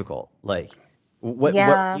difficult. Like, what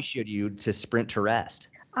Yeah. ratio do you to sprint to rest?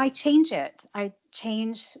 I change it.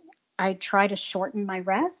 I try to shorten my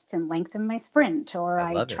rest and lengthen my sprint, or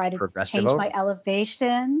I I love it. try to Progressive change my overload.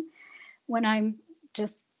 elevation when I'm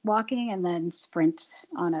just walking and then sprint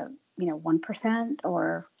on a, 1%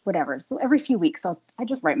 or whatever. So every few weeks I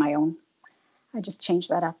just write my own. I just change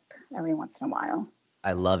that up every once in a while.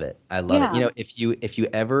 I love it. I love it. Yeah. If you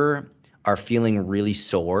ever are feeling really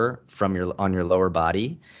sore from your lower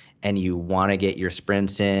body and you want to get your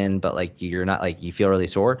sprints in, but like you're not, like you feel really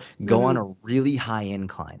sore, go on Hmm. a really high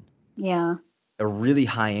incline. Yeah. A really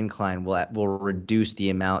high incline will reduce the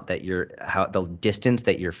amount that the distance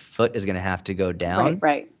that your foot is going to have to go Right, down.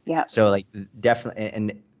 right. Yeah. So like definitely,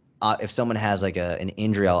 and if someone has like an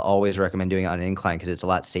injury, I'll always recommend doing it on an incline because it's a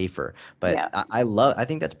lot safer. But Yeah. I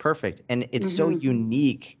think that's perfect, and it's so Hmm.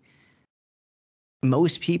 unique.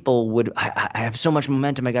 Most people would, I have so much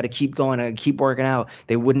momentum, I got to keep going, I keep working out.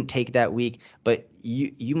 They wouldn't take that week, but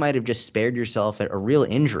you might have just spared yourself a real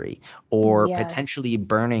injury or Yes. potentially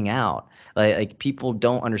burning out. Like people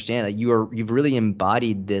don't understand that you've really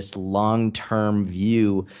embodied this long-term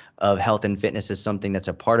view of health and fitness as something that's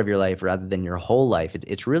a part of your life rather than your whole life.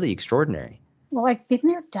 It's really extraordinary. Well, I've been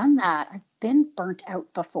there, done that. I've been burnt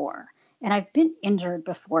out before, and I've been injured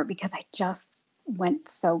before because I just went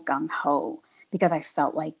so gung ho because I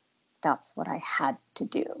felt like that's what I had to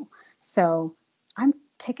do. So I'm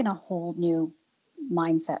taking a whole new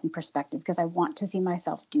mindset and perspective because I want to see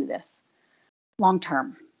myself do this long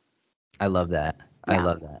term. I love that. I Yeah.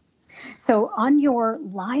 love that. So on your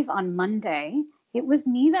live on Monday, it was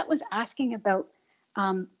me that was asking about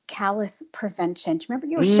callus prevention. Do you remember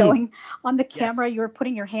you were Mm, showing on the camera, yes. you were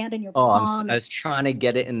putting your hand in your Oh, palm? I was trying to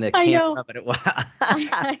get it in the I know. camera, but it wow.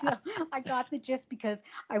 I know. I got the gist because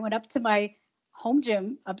I went up to my home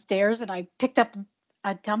gym upstairs and I picked up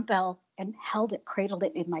a dumbbell and held it, cradled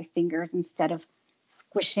it in my fingers instead of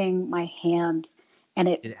squishing my hands. And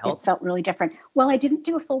Did it it help? felt really different. Well, I didn't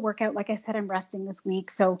do a full workout. Like I said, I'm resting this week.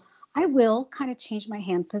 So I will kind of change my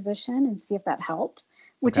hand position and see if that helps,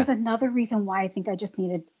 which Okay. is another reason why I think I just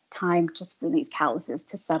needed time just for these calluses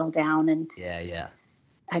to settle down. And Yeah, yeah.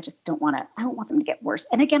 I just I don't want them to get worse.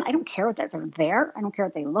 And again, I don't care that they're there. I don't care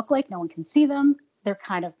what they look like. No one can see them. They're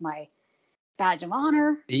kind of my badge of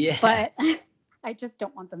honor, Yeah. but I just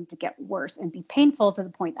don't want them to get worse and be painful to the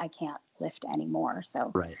point I can't lift anymore.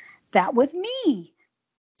 So Right. that was me.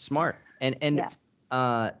 Smart. Yeah.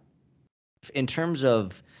 Uh in terms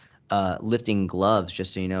of lifting gloves,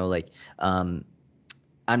 just so you know, like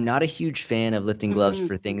I'm not a huge fan of lifting gloves Mm-mm.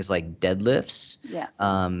 for things like deadlifts, Yeah.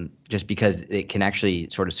 just because it can actually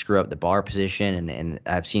sort of screw up the bar position, and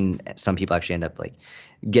I've seen some people actually end up like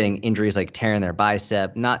getting injuries like tearing their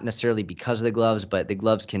bicep, not necessarily because of the gloves, but the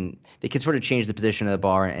gloves can sort of change the position of the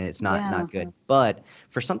bar, and it's Yeah. not good. But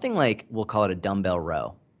for something like we'll call it a dumbbell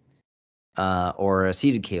row, or a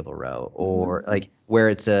seated cable row, Mm-hmm. or like where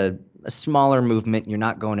it's a smaller movement, you're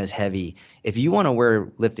not going as heavy. If you want to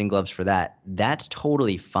wear lifting gloves for that, that's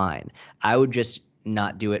totally fine. I would just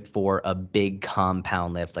not do it for a big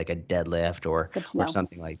compound lift like a deadlift Good to or know.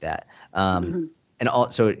 something like that. Mm-hmm. And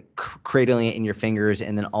also cradling it in your fingers,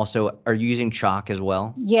 and then also are you using chalk as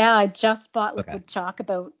well? Yeah. I just bought Okay. liquid chalk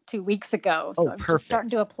about 2 weeks ago. So Oh, I'm just starting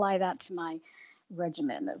perfect. to apply that to my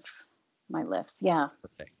regimen of my lifts. Yeah.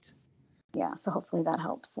 Perfect. Yeah. So hopefully that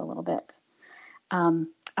helps a little bit.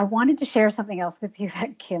 I wanted to share something else with you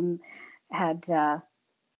that Kim had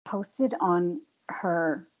posted on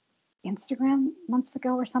her Instagram months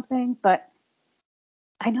ago or something. But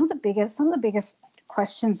I know some of the biggest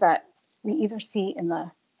questions that we either see in the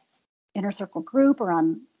inner circle group or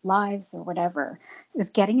on lives or whatever is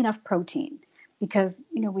getting enough protein. Because,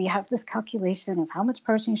 we have this calculation of how much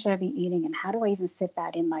protein should I be eating and how do I even fit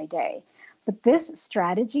that in my day. But this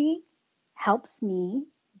strategy helps me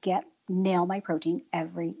nail my protein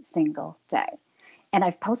every single day. And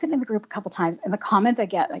I've posted in the group a couple times, and the comments I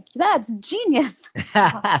get like, "That's genius!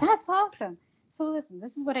 That's awesome!" So listen,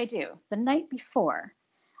 this is what I do. The night before,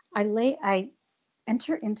 I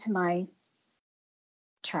enter into my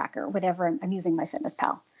tracker, whatever I'm using my Fitness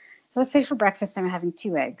Pal. So let's say for breakfast I'm having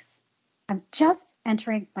 2 eggs. I'm just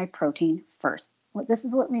entering my protein first. This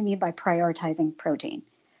is what we mean by prioritizing protein.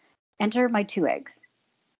 Enter my 2 eggs.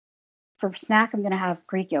 For snack, I'm going to have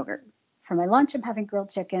Greek yogurt. For my lunch, I'm having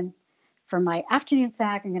grilled chicken. For my afternoon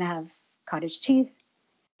snack, I'm going to have cottage cheese.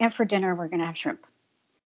 And for dinner, we're going to have shrimp.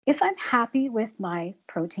 If I'm happy with my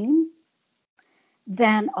protein,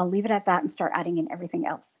 then I'll leave it at that and start adding in everything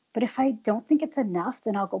else. But if I don't think it's enough,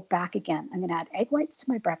 then I'll go back again. I'm going to add egg whites to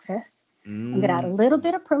my breakfast. I'm going to add a Mm, little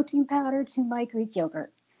bit of protein powder to my Greek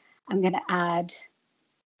yogurt. I'm going to add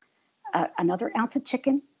another ounce of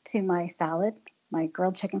chicken to my salad, my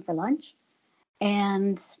grilled chicken for lunch.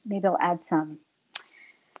 And maybe I'll add some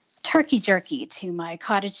turkey jerky to my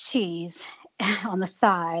cottage cheese on the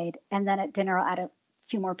side. And then at dinner, I'll add a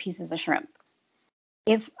few more pieces of shrimp.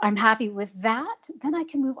 If I'm happy with that, then I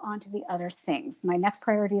can move on to the other things. My next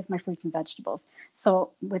priority is my fruits and vegetables.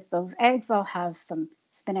 So with those eggs, I'll have some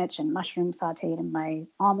spinach and mushroom sauteed in my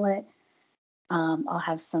omelet. I'll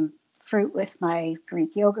have some fruit with my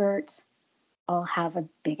Greek yogurt. I'll have a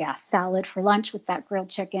big ass salad for lunch with that grilled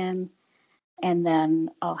chicken. And then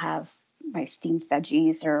I'll have my steamed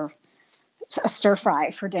veggies or a stir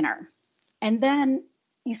fry for dinner. And then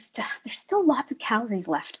there's still lots of calories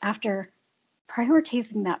left after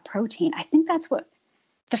prioritizing that protein. I think that's what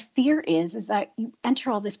the fear is that you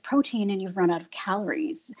enter all this protein and you've run out of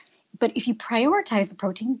calories. But if you prioritize the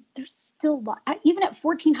protein, there's still even at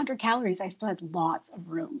 1,400 calories, I still had lots of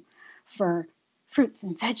room for fruits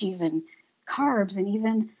and veggies and carbs and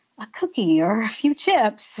even a cookie or a few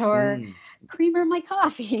chips or mm. creamer in my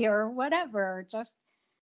coffee or whatever. Just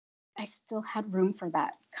I still had room for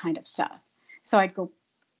that kind of stuff. So I'd go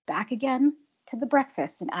back again to the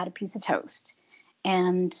breakfast and add a piece of toast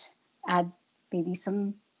and add maybe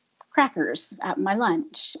some crackers at my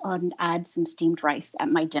lunch and add some steamed rice at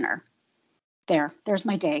my dinner. There's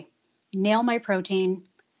my day. Nail my protein.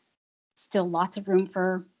 Still lots of room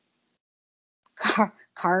for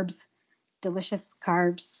carbs, delicious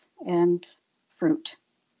carbs, and fruit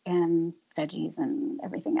and veggies and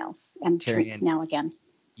everything else, and Terri, treats now again.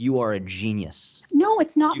 you are a genius. No,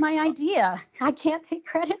 it's not my idea. I can't take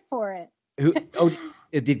credit for it.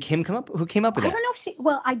 Did Kim come up? Who came up with I that? don't know if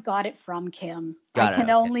well, I got it from Kim. I Got it. can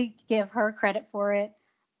Okay. only give her credit for it,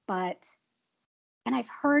 and I've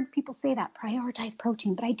heard people say that prioritize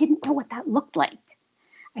protein, but I didn't know what that looked like.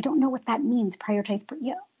 I don't know what that means. Prioritize.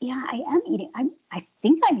 Yeah, I am eating. I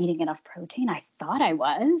think I'm eating enough protein. I thought I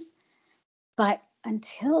was, but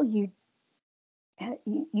until you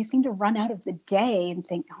seem to run out of the day and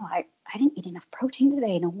think, oh, I didn't eat enough protein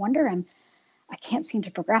today. No wonder I can't seem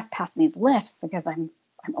to progress past these lifts because I'm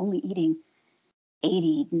only eating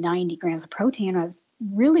 80, 90 grams of protein. I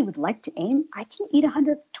really would like to aim. I can eat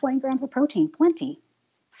 120 grams of protein, plenty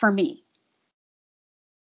for me.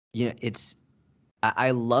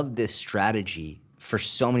 I love this strategy for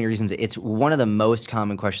so many reasons. It's one of the most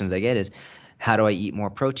common questions I get is, how do I eat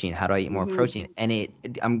more protein? How do I eat more protein? And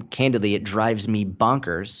I'm candidly, it drives me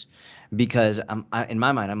bonkers because in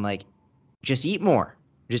my mind, I'm like, just eat more.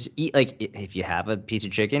 Just eat, like, if you have a piece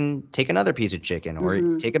of chicken, take another piece of chicken,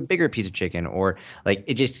 or take a bigger piece of chicken, or like,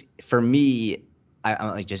 it just, for me,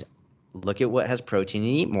 I'm like, just look at what has protein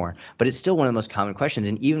and eat more. But it's still one of the most common questions.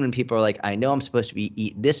 And even when people are like, I know I'm supposed to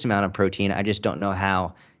eat this amount of protein, I just don't know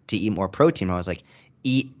how to eat more protein. I was like,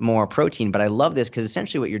 eat more protein. But I love this because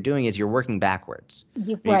essentially what you're doing is you're working backwards.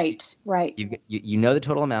 Right. You know the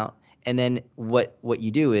total amount. And then what you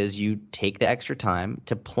do is you take the extra time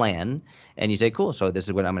to plan, and you say, cool, so this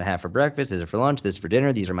is what I'm going to have for breakfast, this is for lunch, this is for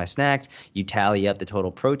dinner, these are my snacks. You tally up the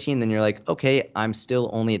total protein, then you're like, okay, I'm still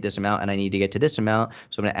only at this amount and I need to get to this amount,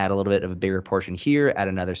 so I'm going to add a little bit of a bigger portion here, add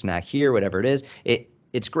another snack here, whatever it is.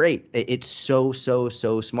 It's great. It's so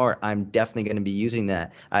smart. I'm definitely going to be using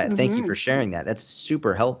that. Thank you for sharing that. That's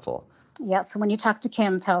super helpful. Yeah, so when you talk to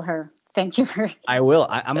Kim, tell her thank you for. I will.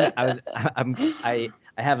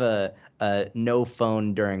 I have a no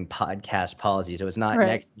phone during podcast policy, so it's not Right.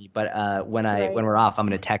 next to me. But when we're off, I'm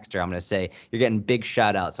going to text her. I'm going to say, you're getting big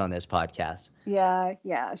shout outs on this podcast. Yeah.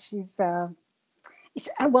 She's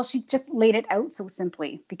she just laid it out so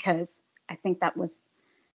simply, because I think that was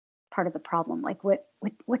part of the problem. Like,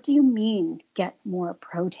 what do you mean get more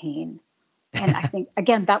protein? And I think,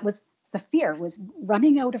 again, that was the fear, was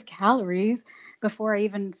running out of calories before I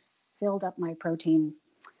even filled up my protein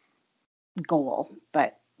goal.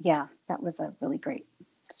 But yeah, that was a really great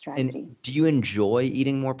strategy. And do you enjoy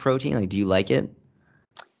eating more protein? Like, do you like it?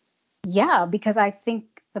 Yeah, because I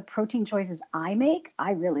think the protein choices I make,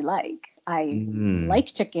 I really like. I like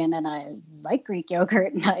chicken, and I like Greek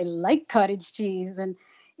yogurt, and I like cottage cheese. And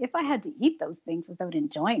if I had to eat those things without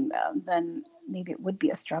enjoying them, then maybe it would be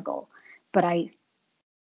a struggle. But I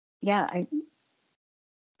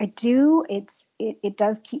do. It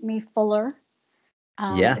does keep me fuller,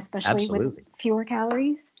 especially absolutely. with fewer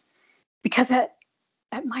calories. Because at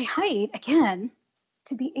my height, again,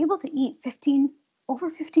 to be able to eat over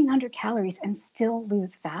 1,500 calories and still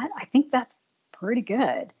lose fat, I think that's pretty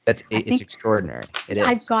good. It's extraordinary. It is.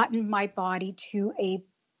 I've gotten my body to a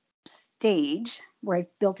stage where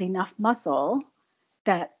I've built enough muscle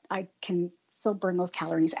that I can still burn those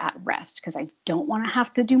calories at rest, because I don't want to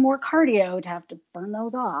have to do more cardio to have to burn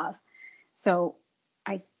those off. So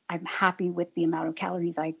I'm happy with the amount of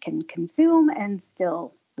calories I can consume and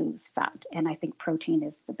still lose fat. And I think protein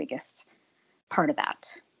is the biggest part of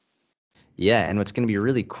that. Yeah, and what's going to be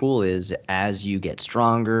really cool is, as you get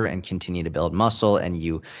stronger and continue to build muscle, and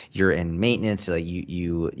you're in maintenance, like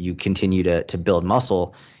you continue to build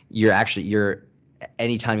muscle, you're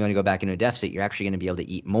anytime you want to go back into a deficit, you're actually going to be able to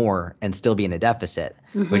eat more and still be in a deficit,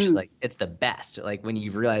 which is like, it's the best. Like, when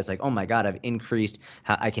you realize, like, oh my God, I've increased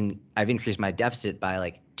my deficit by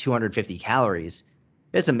like 250 calories.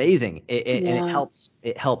 It's amazing. And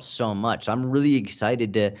it helps so much. So I'm really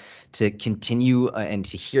excited to continue and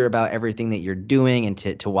to hear about everything that you're doing, and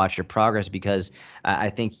to watch your progress, because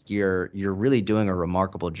I think you're really doing a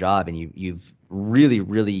remarkable job, and you've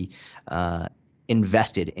really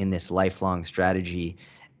invested in this lifelong strategy.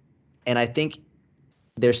 And I think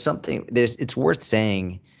it's worth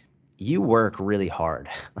saying, you work really hard.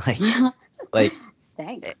 like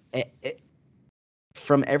Thanks.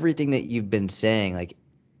 From everything that you've been saying, like,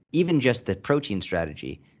 even just the protein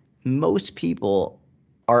strategy, most people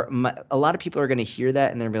a lot of people are going to hear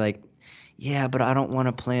that and they're going to be like, yeah, but I don't want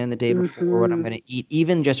to plan the day before what I'm going to eat,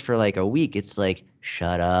 even just for like a week. It's like,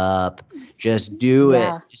 shut up, just do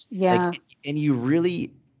it. And you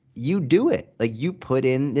really, you do it. Like you put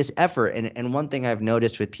in this effort. And one thing I've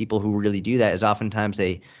noticed with people who really do that is oftentimes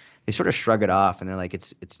they sort of shrug it off and they're like,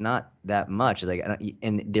 it's not that much. It's like,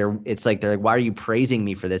 and they're like, why are you praising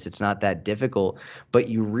me for this? It's not that difficult, but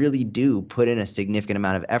you really do put in a significant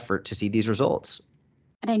amount of effort to see these results.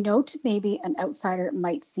 And I know to maybe an outsider, it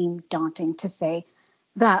might seem daunting to say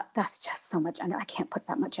that that's just so much energy. I can't put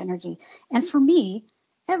that much energy. And for me,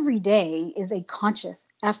 every day is a conscious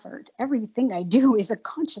effort. Everything I do is a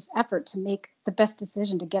conscious effort to make the best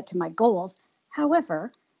decision to get to my goals.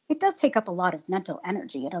 However, it does take up a lot of mental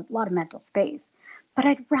energy and a lot of mental space. But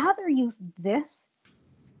I'd rather use this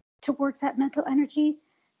towards that mental energy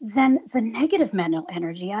than the negative mental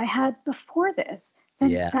energy I had before this. Then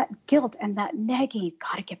Yeah. that guilt and that nagging, you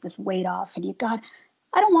got to get this weight off, and you got.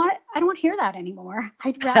 I don't want it. I don't want to hear that anymore.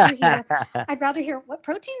 I'd rather hear. I'd rather hear what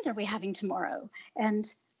proteins are we having tomorrow,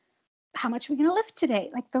 and how much are we going to lift today.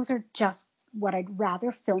 Like those are just what I'd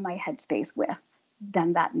rather fill my headspace with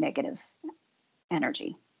than that negative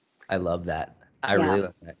energy. I love that. I Yeah. really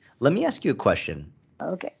love that. Let me ask you a question.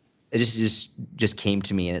 Okay. It just came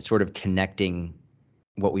to me, and it's sort of connecting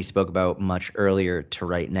what we spoke about much earlier to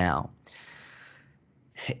right now.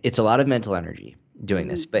 It's a lot of mental energy doing Mm-hmm.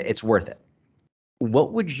 this, but it's worth it.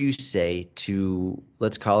 What would you say to,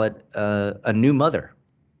 let's call it a new mother?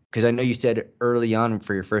 Because I know you said early on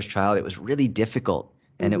for your first child, it was really difficult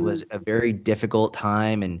and it Mm-hmm. was a very difficult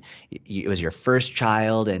time and it was your first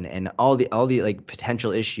child and all the like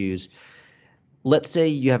potential issues. Let's say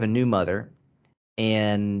you have a new mother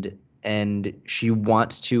and she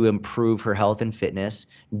wants to improve her health and fitness,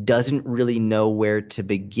 doesn't really know where to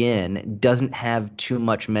begin, doesn't have too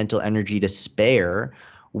much mental energy to spare.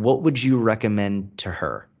 What would you recommend to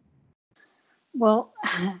her? Well,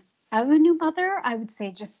 as a new mother, I would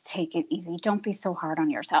say just take it easy. Don't be so hard on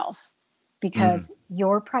yourself Mm, because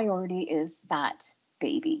your priority is that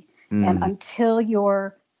baby. And mm, until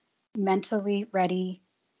you're mentally ready,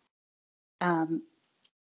 um,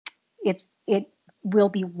 it will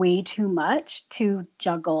be way too much to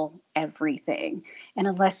juggle everything. And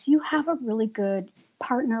unless you have a really good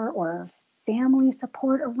partner or family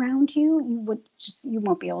support around you, you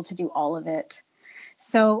won't be able to do all of it.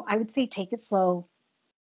 So I would say take it slow,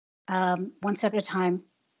 one step at a time.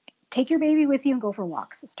 Take your baby with you and go for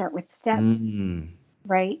walks. Start with steps, mm.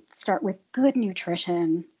 right? Start with good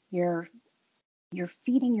nutrition. You're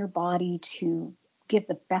feeding your body to give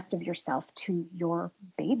the best of yourself to your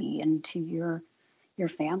baby and to your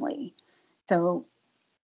family. So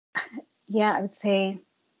yeah, I would say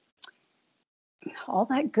all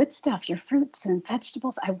that good stuff, your fruits and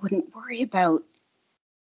vegetables. I wouldn't worry about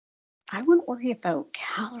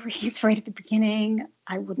calories right at the beginning.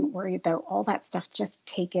 I wouldn't worry about all that stuff. Just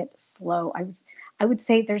take it slow. I would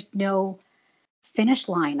say there's no finish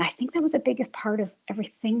line. I think that was the biggest part of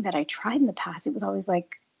everything that I tried in the past. It was always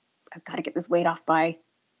like, I've got to get this weight off by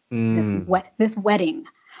Mm. this wedding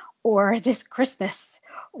or this Christmas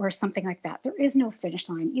or something like that. There is no finish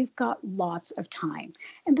line. You've got lots of time.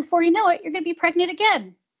 And before you know it, you're going to be pregnant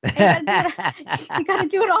again. And you got to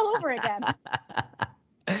do it all over again.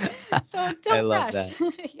 So I don't love rush.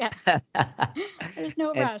 that. Yeah. There's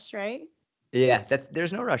no And rush, right? yeah,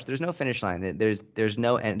 there's no rush. There's no finish line. There's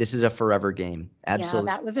no end. This is a forever game. Yeah, Absolutely.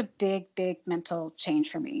 that was a big mental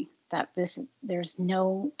change for me. There's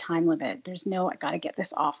no time limit. There's no I got to get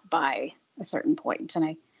this off by a certain point. And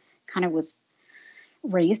I kind of was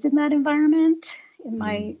raised in that environment in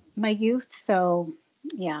Mm. my youth. So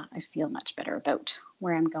yeah, I feel much better about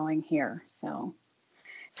where I'm going here. So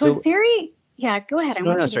So, yeah, go ahead. I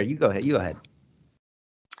no, want no, you to sorry. You go ahead. You go ahead.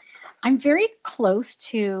 I'm very close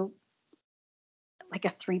to like a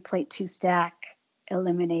 3 plate, 2 stack,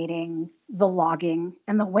 eliminating the logging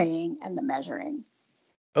and the weighing and the measuring.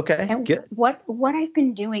 Okay, And good. what I've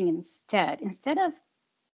been doing instead of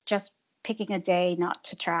just picking a day not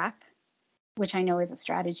to track, which I know is a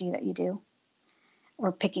strategy that you do,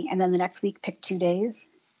 or picking and then the next week pick 2 days,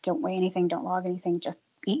 don't weigh anything, don't log anything, just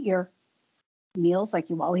eat your meals like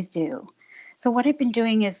you always do. So what I've been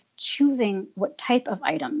doing is choosing what type of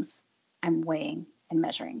items I'm weighing and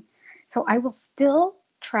measuring. So I will still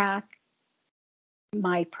track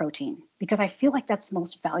my protein because I feel like that's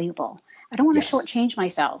most valuable. I don't want to Yes. shortchange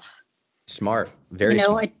myself. Smart. Very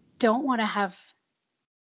smart. I don't want to have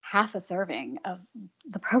half a serving of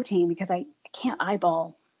the protein because I can't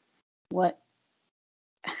eyeball what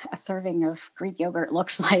a serving of Greek yogurt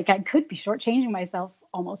looks like. I could be shortchanging myself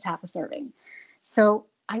almost half a serving. So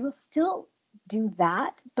I will still do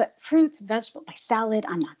that, but fruits, vegetables, my salad,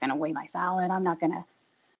 I'm not going to weigh my salad. I'm not going to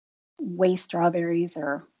weigh strawberries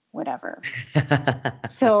or whatever.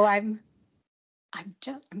 So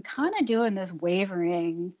I'm kind of doing this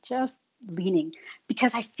wavering, just leaning,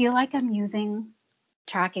 because I feel like I'm using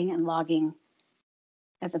tracking and logging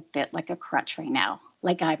as a bit like a crutch right now.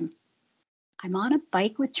 Like I'm on a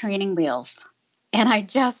bike with training wheels, and I'm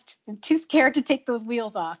too scared to take those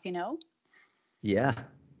wheels off, you know? Yeah.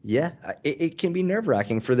 Yeah. It can be nerve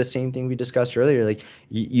wracking for the same thing we discussed earlier. Like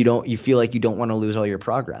you feel like you don't want to lose all your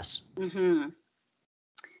progress. Mm-hmm.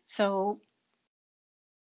 So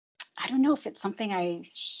I don't know if it's something I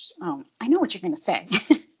know what you're going to say.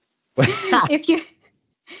 if you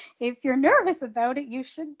if you're nervous about it, you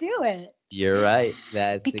should do it, You're right.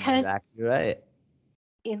 That's because exactly right.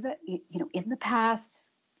 in the past,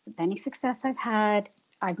 with any success I've had,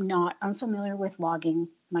 I'm not unfamiliar with logging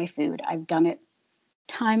my food. I've done it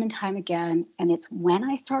time and time again, and it's when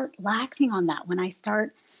I start laxing on that, when I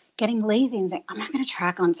start getting lazy and saying I'm not going to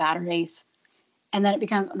track on Saturdays, and then it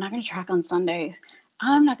becomes I'm not going to track on Sundays,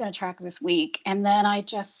 I'm not going to track this week, and then I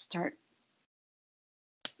just start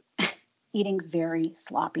eating very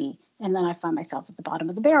sloppy, and then I find myself at the bottom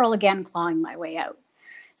of the barrel again, clawing my way out.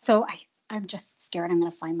 So I'm just scared I'm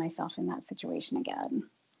going to find myself in that situation again.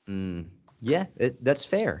 Mm. Yeah, that's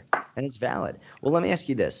fair and it's valid. Well, let me ask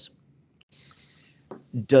you this.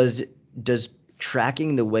 Does does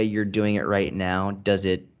tracking the way you're doing it right now, does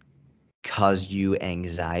it cause you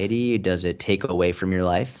anxiety? Does it take away from your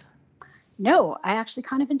life? No, I actually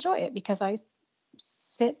kind of enjoy it because I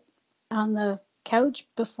sit on the couch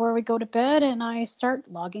before we go to bed and I start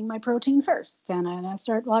logging my protein first. And I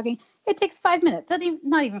start logging. It takes 5 minutes,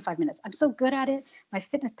 not even 5 minutes. I'm so good at it. My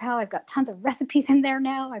Fitness Pal, I've got tons of recipes in there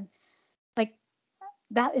now. I'm like,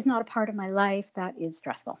 that is not a part of my life. That is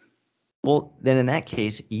stressful. Well, then in that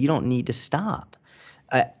case, you don't need to stop.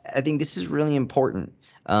 I think this is really important.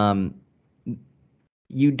 Um,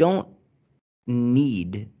 you don't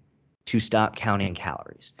need to stop counting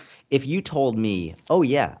calories. If you told me, oh,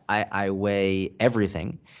 yeah, I weigh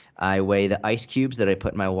everything, I weigh the ice cubes that I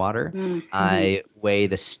put in my water, Mm-hmm. I weigh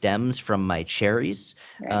the stems from my cherries,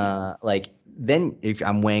 Right. like, then if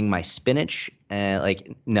I'm weighing my spinach,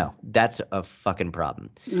 like, no, that's a fucking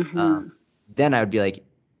problem. Um, Mm-hmm. then I would be like,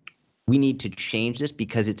 we need to change this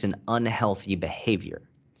because it's an unhealthy behavior.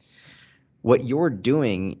 What you're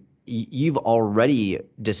doing, you've already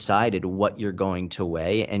decided what you're going to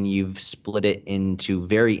weigh, and you've split it into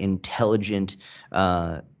very intelligent,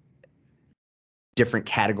 uh, different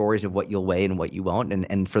categories of what you'll weigh and what you won't,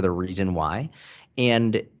 and for the reason why.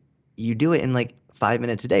 And you do it in like 5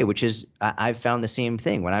 minutes a day, which is, I've found the same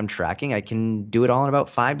thing. When I'm tracking, I can do it all in about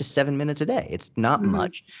 5 to 7 minutes a day. It's not Mm-hmm.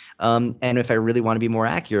 much. And if I really want to be more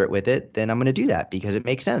accurate with it, then I'm going to do that because it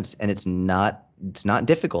makes sense. And it's not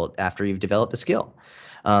difficult after you've developed the skill.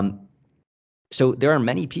 Um, so there are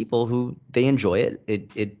many people who they enjoy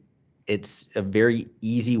it. It's a very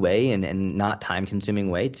easy way and not time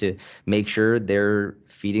consuming way to make sure they're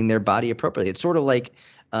feeding their body appropriately. It's sort of like,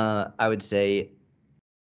 I would say,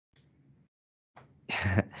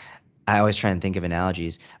 I always try and think of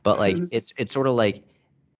analogies, but like Mm-hmm. it's sort of like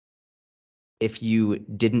if you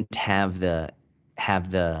didn't have the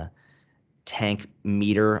tank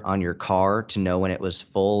meter on your car to know when it was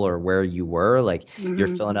full or where you were, like you're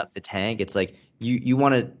Mm-hmm. filling up the tank. It's like you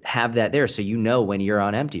want to have that there so you know when you're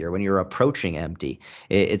on empty or when you're approaching empty.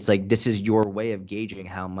 It's like this is your way of gauging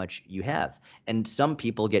how much you have. And some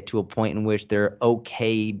people get to a point in which they're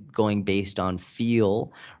okay going based on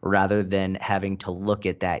feel rather than having to look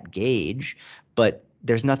at that gauge. But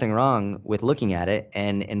there's nothing wrong with looking at it.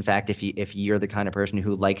 And in fact, if you're the kind of person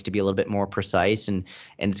who likes to be a little bit more precise and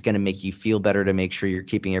it's going to make you feel better to make sure you're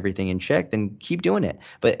keeping everything in check, then keep doing it.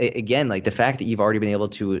 But again, like the fact that you've already been able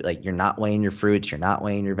to, like, you're not weighing your fruits, you're not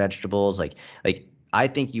weighing your vegetables, like I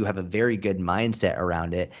think you have a very good mindset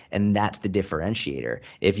around it, and that's the differentiator.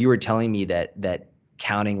 If you were telling me that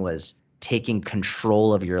counting was taking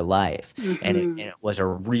control of your life and it, Mm-hmm. and it was a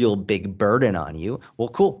real big burden on you, well,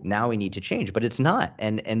 cool, now we need to change. But it's not,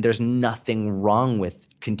 and there's nothing wrong with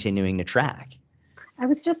continuing to track. I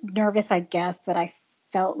was just nervous, I guess, that I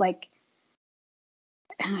felt like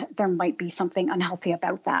there might be something unhealthy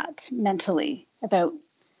about that mentally, about Do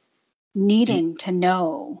needing to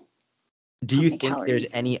know Do how you many think there's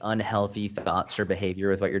calories. any unhealthy thoughts or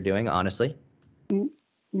behavior with what you're doing, honestly?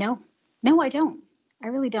 No, no, I don't. I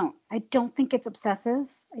really don't. I don't think it's obsessive.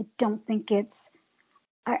 I don't think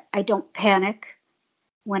I don't panic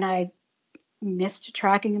when I missed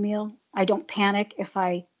tracking a meal. I don't panic if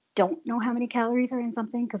I don't know how many calories are in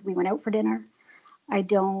something because we went out for dinner. I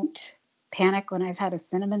don't panic when I've had a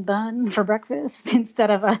cinnamon bun for breakfast instead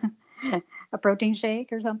of a protein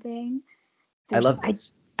shake or something. I There's love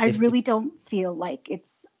this. I If really don't feel like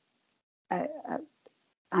it's a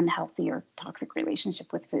unhealthy or toxic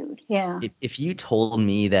relationship with food. Yeah. If you told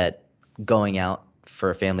me that going out for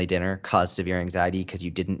a family dinner caused severe anxiety because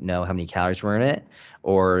you didn't know how many calories were in it,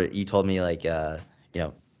 or you told me like you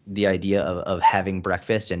know, the idea of having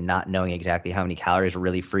breakfast and not knowing exactly how many calories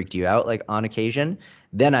really freaked you out like on occasion,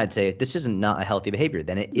 then I'd say this isn't not a healthy behavior.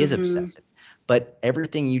 Then it is Mm-hmm. obsessive. But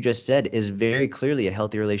everything you just said is very clearly a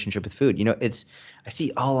healthy relationship with food. You know, it's I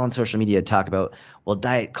see all on social media talk about, well,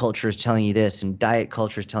 diet culture is telling you this and diet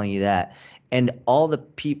culture is telling you that. And all the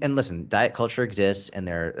people, and listen, diet culture exists and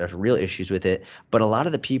there's real issues with it. But a lot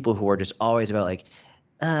of the people who are just always about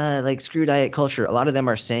like screw diet culture, a lot of them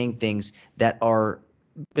are saying things that are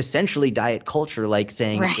essentially diet culture, like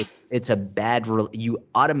saying Right. it's a you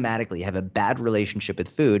automatically have a bad relationship with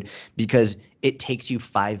food because it takes you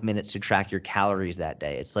 5 minutes to track your calories that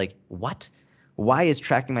day. It's like, what? Why is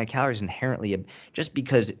tracking my calories inherently just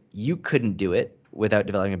because you couldn't do it without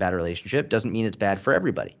developing a bad relationship doesn't mean it's bad for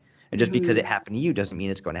everybody. And just because Mm-hmm. it happened to you doesn't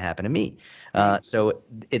mean it's going to happen to me. Right. So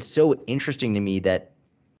it's so interesting to me that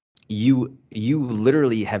you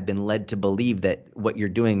literally have been led to believe that what you're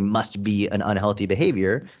doing must be an unhealthy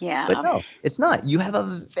behavior, but Yeah. no, it's not. You have a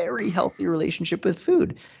very healthy relationship with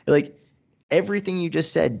food. Like everything you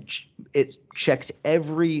just said, it checks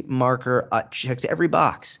every marker, checks every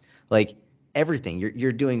box. Like everything,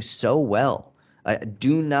 you're doing so well.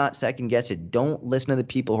 Do not second guess it. Don't listen to the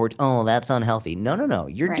people who are, oh, that's unhealthy. No, no, no.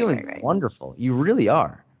 You're Right. doing Right. Right. wonderful. You really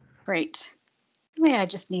are. Great. Yeah, I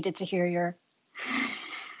just needed to hear your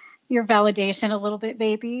validation a little bit,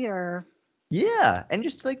 baby. Or Yeah, and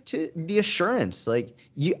just like to the assurance, like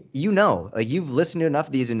like you've listened to enough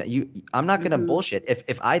of these, and I'm not gonna mm-hmm. bullshit.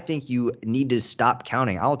 If I think you need to stop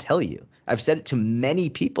counting, I'll tell you. I've said it to many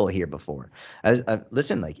people here before.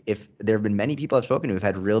 Listen, like if there have been many people I've spoken to who've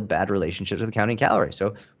had real bad relationships with counting calories,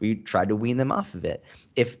 so we tried to wean them off of it.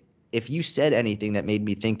 If if you said anything that made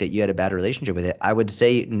me think that you had a bad relationship with it, I would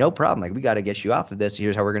say no problem. Like we got to get you off of this.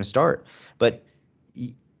 Here's how we're gonna start. But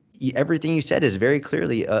everything you said is very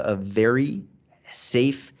clearly a very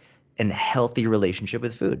safe and healthy relationship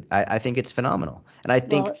with food. I think it's phenomenal. And I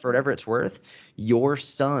think Well, for whatever it's worth, your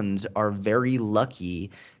sons are very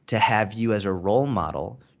lucky to have you as a role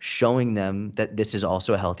model, showing them that this is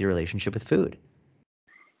also a healthy relationship with food.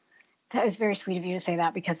 that is very sweet of you to say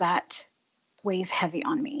that, because that weighs heavy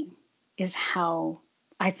on me. Is how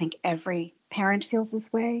I think every parent feels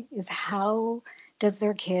this way. Is how does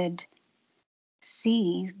their kid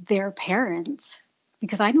see their parents?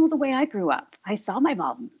 Because I know the way I grew up. I saw my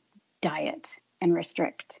mom diet and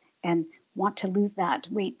restrict and want to lose that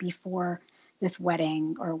weight before this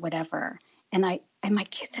wedding or whatever. And my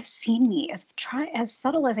kids have seen me, as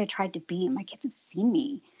subtle as I tried to be. My kids have seen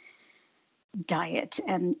me diet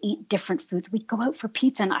and eat different foods. We'd go out for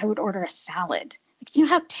pizza and I would order a salad. Like, you know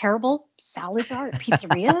how terrible salads are at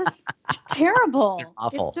pizzerias? They're They're terrible. It's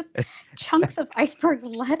awful. just chunks of iceberg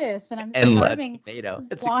lettuce, and I'm And starving tomato.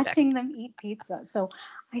 That's watching exactly. them eat pizza. So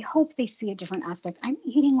I hope they see a different aspect. I'm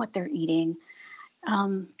eating what they're eating.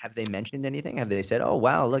 Have they mentioned anything? Have they said, "Oh,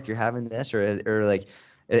 wow, look, you're having this," or like,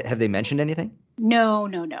 have they mentioned anything? No,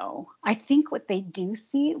 no, no. I think what they do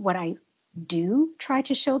see, what I do try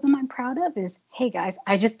to show them I'm proud of, is, hey guys,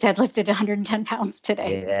 I just deadlifted 110 pounds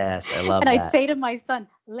today. Yes, I And love I'd that. say to my son,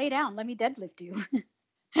 lay down, let me deadlift you.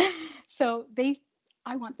 So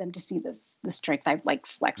I want them to see the strength. I like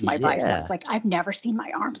flex my biceps. Yeah. Like, I've never seen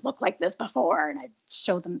my arms look like this before. And I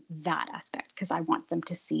show them that aspect because I want them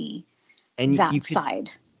to see And you that could side.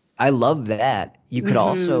 I love that. You could Mm-hmm.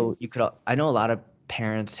 also I know a lot of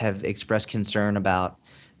parents have expressed concern about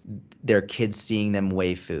their kids seeing them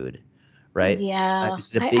weigh food, right? Yeah,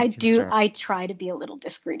 This is a I big do. concern. I try to be a little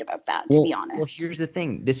discreet about that, to be Well, honest. here's the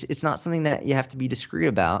thing. This it's not something that you have to be discreet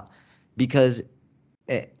about because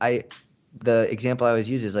I the example I always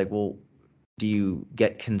use is like, well, do you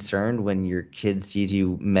get concerned when your kid sees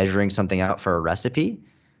you measuring something out for a recipe?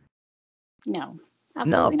 No, No,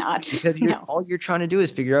 absolutely not. because No. all you're trying to do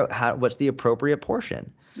is figure out what's the appropriate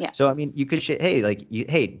portion. Yeah. So I mean, you could hey, like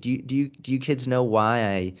hey, do you kids know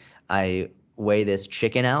why I weigh this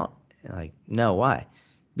chicken out? Like, no, why?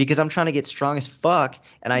 Because I'm trying to get strong as fuck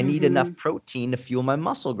and I need Mm-hmm. enough protein to fuel my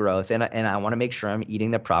muscle growth and I want to make sure I'm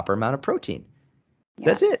eating the proper amount of protein. Yeah.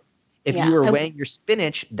 That's it. If you Yeah. were weighing your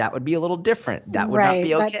spinach, that would be a little different. That would not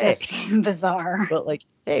be Right. That does okay. seem bizarre. But like,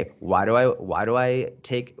 hey, why do I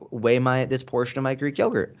take weigh my this portion of my Greek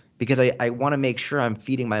yogurt? Because I want to make sure I'm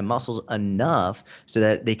feeding my muscles enough so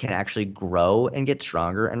that they can actually grow and get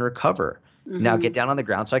stronger and recover. Now Mm-hmm. get down on the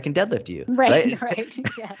ground so I can deadlift you, Right. right?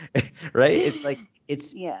 Right. Yeah. Right? It's like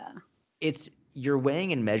it's Yeah. it's you're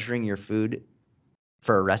weighing and measuring your food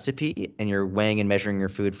for a recipe and you're weighing and measuring your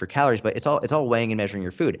food for calories, but it's all weighing and measuring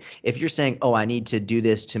your food. If you're saying, oh, I need to do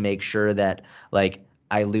this to make sure that like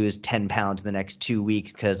I lose 10 pounds in the next 2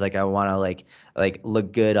 weeks because like I want to like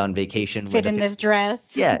look good on vacation Fit with a in this family.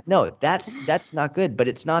 dress. Yeah, no, that's not good. But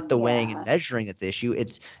it's not the weighing and Yeah. measuring that's the issue.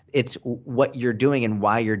 It's what you're doing and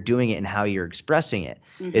why you're doing it and how you're expressing it.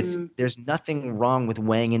 Mm-hmm. There's nothing wrong with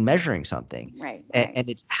weighing and measuring something, Right. and, Right. and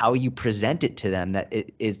it's how you present it to them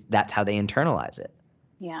that's how they internalize it.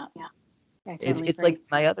 Yeah. I It's totally it's like agree.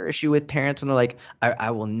 my other issue with parents when they're like, I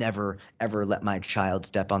will never ever let my child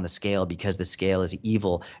step on the scale because the scale is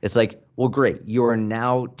evil. It's like, well, great. You're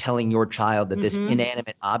now telling your child that this Mm-hmm.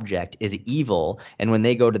 inanimate object is evil, and when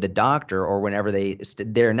they go to the doctor or whenever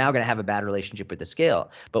they're now going to have a bad relationship with the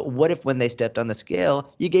scale. But what if when they stepped on the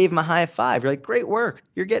scale, you gave them a high five? You're like, great work.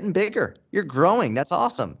 You're getting bigger. You're Yeah. growing. That's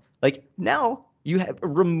awesome. Like now you have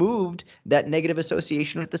removed that negative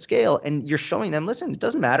association with the scale and you're showing them, listen, it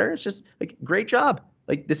doesn't matter. It's just like, great job.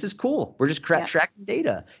 Like, this is cool. We're just Yeah. tracking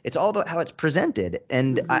data. It's all about how it's presented.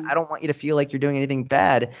 And I, Mm-hmm. I don't want you to feel like you're doing anything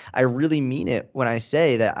bad. I really mean it when I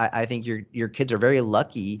say that I think your kids are very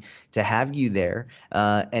lucky to have you there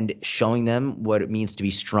and showing them what it means to be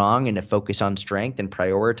strong and to focus on strength and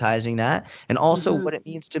prioritizing that. And also Mm-hmm. what it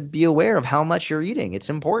means to be aware of how much you're eating. It's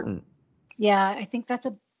important. Yeah. I think that's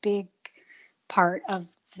a big part of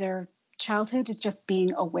their childhood is just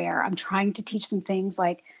being aware. I'm trying to teach them things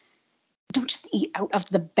like don't just eat out of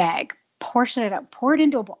the bag. Portion it out. Pour it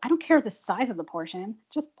into a bowl. I don't care the size of the portion.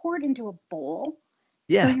 Just pour it into a bowl.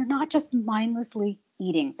 So Yeah. you're not just mindlessly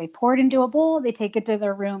eating. They pour it into a bowl, they take it to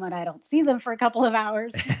their room, and I don't see them for a couple of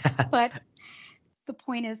hours. But the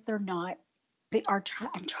point is, they're not, they are,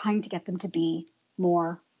 I'm trying to get them to be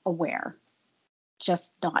more aware,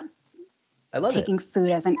 just not I love it. taking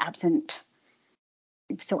food as an absent,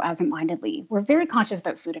 so absent mindedly. We're very conscious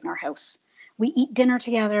about food in our house. We eat dinner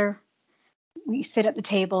together, we sit at the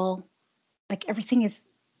table, like everything is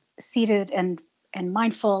seated and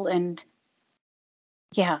mindful and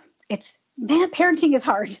yeah, it's man, parenting is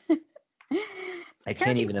hard. I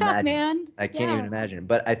can't Parenting's even tough, imagine. man. I can't even Yeah. imagine.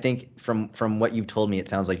 But I think from what you've told me, it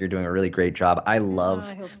sounds like you're doing a really great job. I Oh, I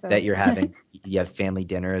love hope that so. you have family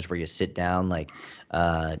dinners where you sit down. Like,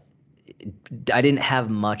 uh, I didn't have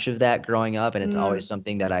much of that growing up, and it's always Mm,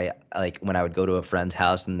 something that I like when I would go to a friend's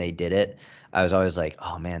house and they did it. I was always like,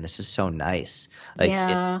 oh man, this is so nice. Like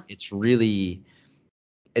yeah. it's really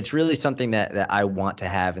something that I want to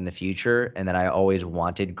have in the future and that I always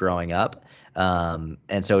wanted growing up.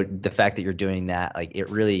 And so the fact that you're doing that, like it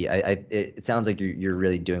really, it sounds like you're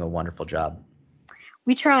really doing a wonderful job.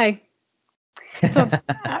 We try. So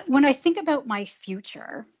when I think about my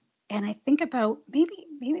future, and I think about maybe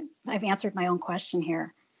I've answered my own question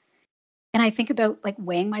here, and I think about like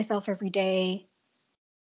weighing myself every day.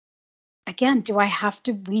 Again, do I have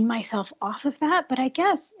to wean myself off of that? But I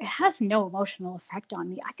guess it has no emotional effect on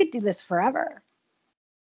me. I could do this forever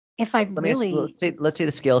if I'm Let me ask, really let's say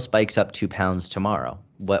the scale spikes up 2 pounds tomorrow.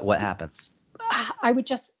 What happens? I would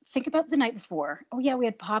just think about the night before. Oh yeah, we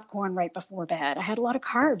had popcorn right before bed. I had a lot of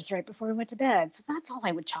carbs right before we went to bed. So that's all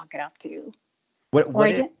I would chalk it up to. What Or what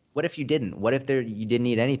I if didn't. what if you didn't? What if you didn't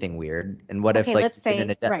eat anything weird? And what if Okay, like let's you've been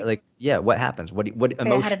in say right. like yeah, what happens? What Say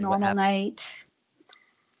I had a emotionally what normal happens? night.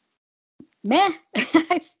 Meh.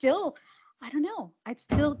 I'd still, I don't know. I'd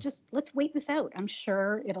still just let's wait this out. I'm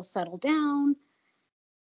sure it'll settle down.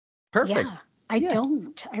 Yeah, Perfect. I Yeah.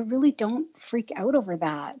 don't. I really don't freak out over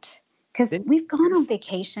that because Then we've gone you're on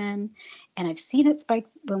vacation and I've seen it spike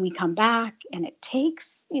when we come back, and it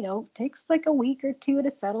takes takes like a week or two to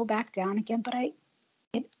settle back down again. But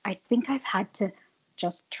I think I've had to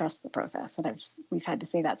just trust the process, and we've had to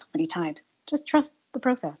say that so many times. Just trust the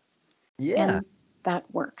process, yeah. and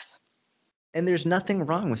that works. And there's nothing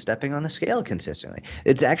wrong with stepping on the scale consistently.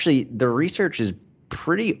 It's actually the research is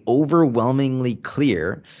pretty overwhelmingly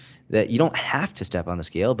clear that you don't have to step on the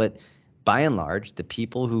scale, but by and large, the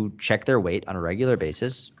people who check their weight on a regular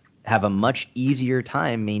basis have a much easier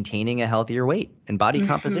time maintaining a healthier weight and body Hmm.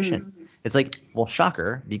 composition. It's like, well,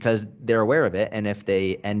 shocker, because they're aware of it. And if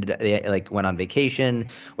they like went on vacation,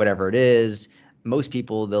 whatever it is, most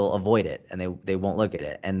people they'll avoid it and they won't look at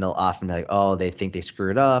it and they'll often be like, oh, they think they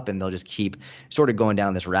screwed up and they'll just keep sort of going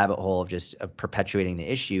down this rabbit hole of just of perpetuating the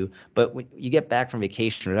issue. But when you get back from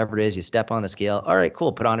vacation, whatever it is, you step on the scale, all right,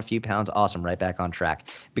 cool, put on a few pounds, awesome, right back on track.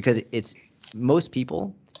 Because it's most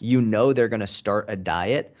people, they're going to start a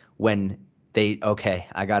diet when okay,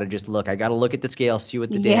 I got to look at the scale, see what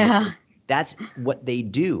the damage Yeah. is. that's what they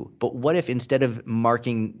do. But what if instead of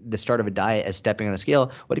marking the start of a diet as stepping on the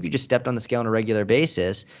scale, what if you just stepped on the scale on a regular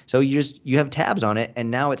basis? So you have tabs on it, and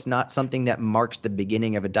now it's not something that marks the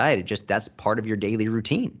beginning of a diet. That's part of your daily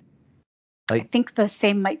routine. I think the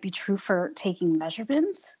same might be true for taking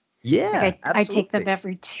measurements. Yeah, I take them absolutely.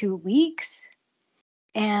 every 2 weeks.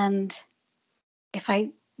 And if I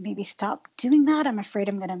maybe stop doing that, I'm afraid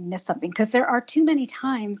I'm going to miss something, because there are too many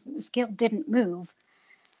times the scale didn't move,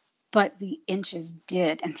 but the inches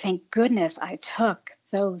did. And thank goodness I took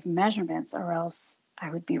those measurements, or else I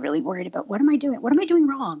would be really worried about, what am I doing? What am I doing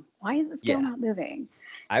wrong? Why is the scale Yeah, not moving?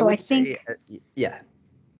 I So I would say, think yeah.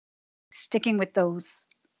 sticking with those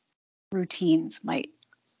routines might,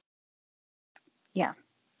 yeah.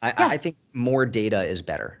 I think more data is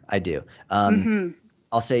better. I do. Mm-hmm.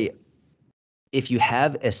 I'll say if you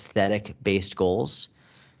have aesthetic-based goals,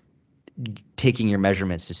 taking your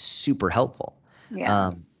measurements is super helpful.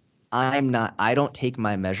 Yeah. I don't take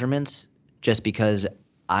my measurements just because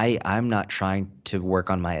I'm not trying to work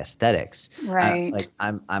on my aesthetics. Right.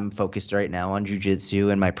 I'm focused right now on jujitsu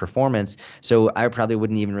and my performance, so I probably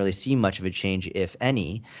wouldn't even really see much of a change, if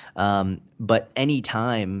any. But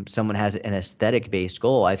anytime someone has an aesthetic-based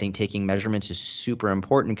goal, I think taking measurements is super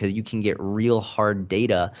important, because you can get real hard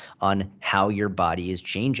data on how your body is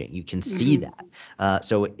changing. You can see Mm-hmm.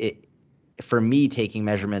 that. For me, taking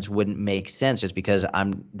measurements wouldn't make sense, just because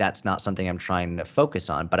that's not something I'm trying to focus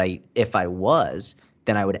on. But if I was,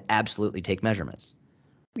 then I would absolutely take measurements.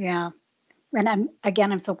 Yeah. And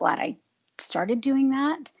I'm so glad I started doing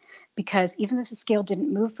that, because even if the scale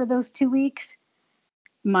didn't move for those 2 weeks,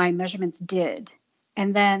 my measurements did.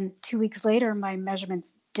 And then 2 weeks later, my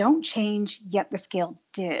measurements don't change, yet the scale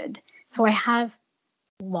did. So I have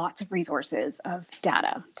lots of resources of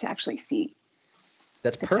data to actually see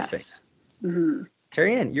That's success. perfect. Mm-hmm.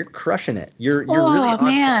 Terry Ann, you're crushing it. You're really Oh, on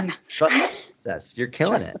point. man. Trust the process. You're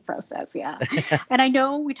killing Trust it. the process. Yeah. And I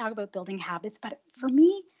know we talk about building habits, but for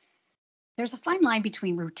me, there's a fine line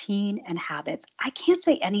between routine and habits. I can't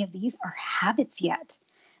say any of these are habits yet.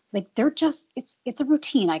 Like, they're just, it's a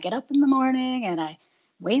routine. I get up in the morning and I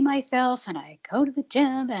weigh myself and I go to the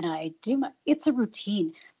gym and I do it's a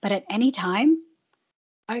routine. But at any time,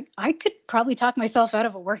 I could probably talk myself out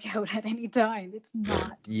of a workout at any time. It's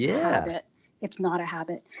not a Yeah. habit. It's not a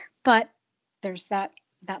habit. But there's that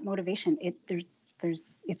motivation.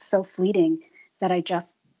 There's it's so fleeting that I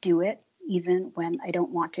just do it even when I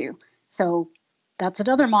don't want to. So that's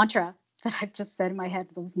another mantra that I've just said in my head.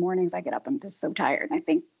 Those mornings I get up, I'm just so tired. And I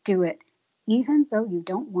think, do it. Even though you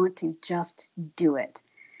don't want to, just do it.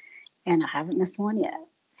 And I haven't missed one yet.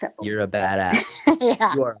 So You're a badass.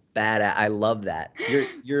 yeah. You are a badass. I love that.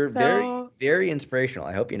 You're very, So, very inspirational.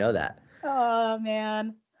 I hope you know that. oh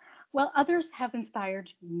man. Well, others have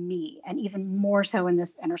inspired me, and even more so in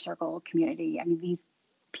this inner circle community. I mean, these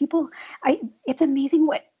people, it's amazing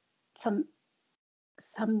what some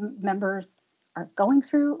members are going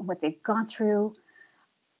through, what they've gone through.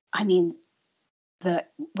 I mean,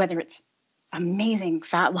 whether it's amazing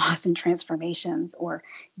fat loss and transformations, or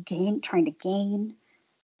trying to gain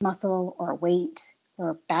muscle or weight,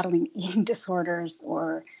 or battling eating disorders,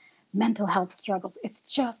 or mental health struggles. It's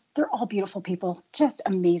just, they're all beautiful people, just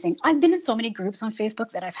amazing. I've been in so many groups on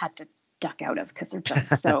Facebook that I've had to duck out of, because they're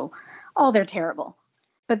just so, oh, they're terrible.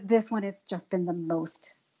 But this one has just been the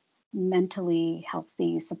most mentally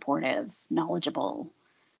healthy, supportive, knowledgeable,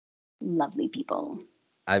 lovely people.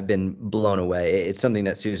 I've been blown away. It's something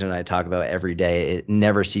that Susan and I talk about every day. It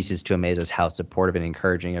never ceases to amaze us how supportive and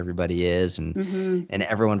encouraging everybody is, Mm-hmm. and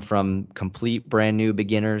everyone from complete brand new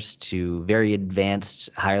beginners to very advanced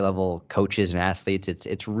higher level coaches and athletes.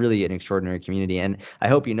 It's really an extraordinary community, and I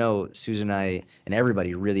hope you know, Susan and I and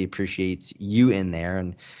everybody really appreciates you in there,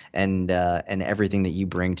 and everything that you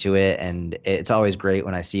bring to it. And it's always great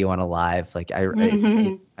when I see you on a live. It's amazing.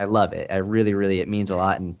 Mm-hmm. I love it. I really, really, it means a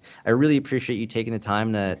lot, and I really appreciate you taking the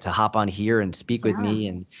time to hop on here and speak with Yeah. me.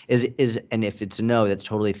 And and if it's a no, that's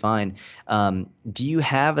totally fine. Do you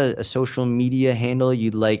have a social media handle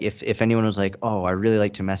you'd like, if anyone was like, oh, I really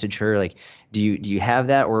like to message her, like, do you have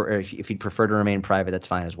that, or if you'd prefer to remain private, that's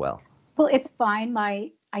fine as well. Well, it's fine.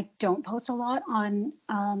 I don't post a lot on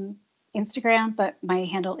Instagram, but my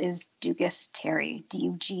handle is Dugas Terri,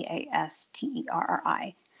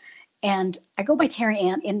 Dugasterri. And I go by Terri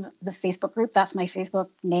Ann in the Facebook group. That's my Facebook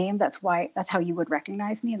name. That's how you would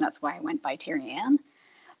recognize me, and that's why I went by Terri Ann.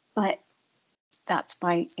 But that's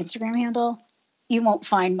my Instagram handle. You won't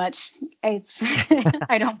find much. It's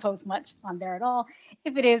I don't post much on there at all.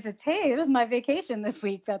 If it is, it's, hey, it was my vacation this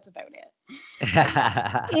week. That's about it.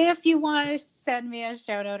 If you want to send me a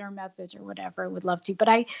shout out or message or whatever, I would love to.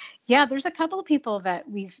 But there's a couple of people that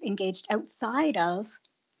we've engaged outside of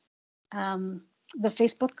the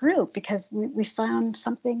Facebook group because we found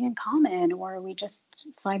something in common, or we just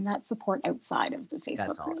find that support outside of the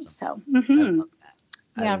Facebook group. Awesome. So, I love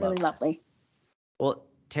that. yeah, really lovely. Well,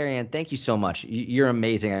 Terri Ann, thank you so much. You're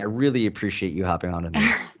amazing. I really appreciate you hopping on with me.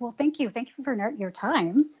 Well, thank you. Thank you for your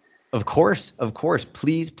time. Of course.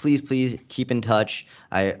 Please, please, please keep in touch.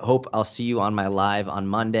 I hope I'll see you on my live on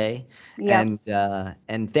Monday. Yep.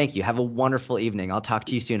 And thank you. Have a wonderful evening. I'll talk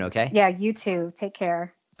to you soon, okay? Yeah, you too. Take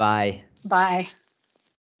care. Bye. Bye.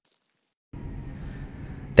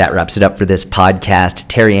 That wraps it up for this podcast.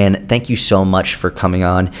 Terri Ann, thank you so much for coming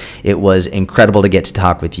on. It was incredible to get to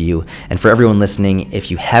talk with you. And for everyone listening, if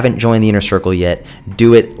you haven't joined the Inner Circle yet,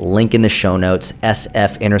 do it. Link in the show notes,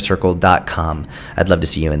 sfinnercircle.com. I'd love to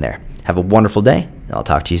see you in there. Have a wonderful day, and I'll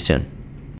talk to you soon.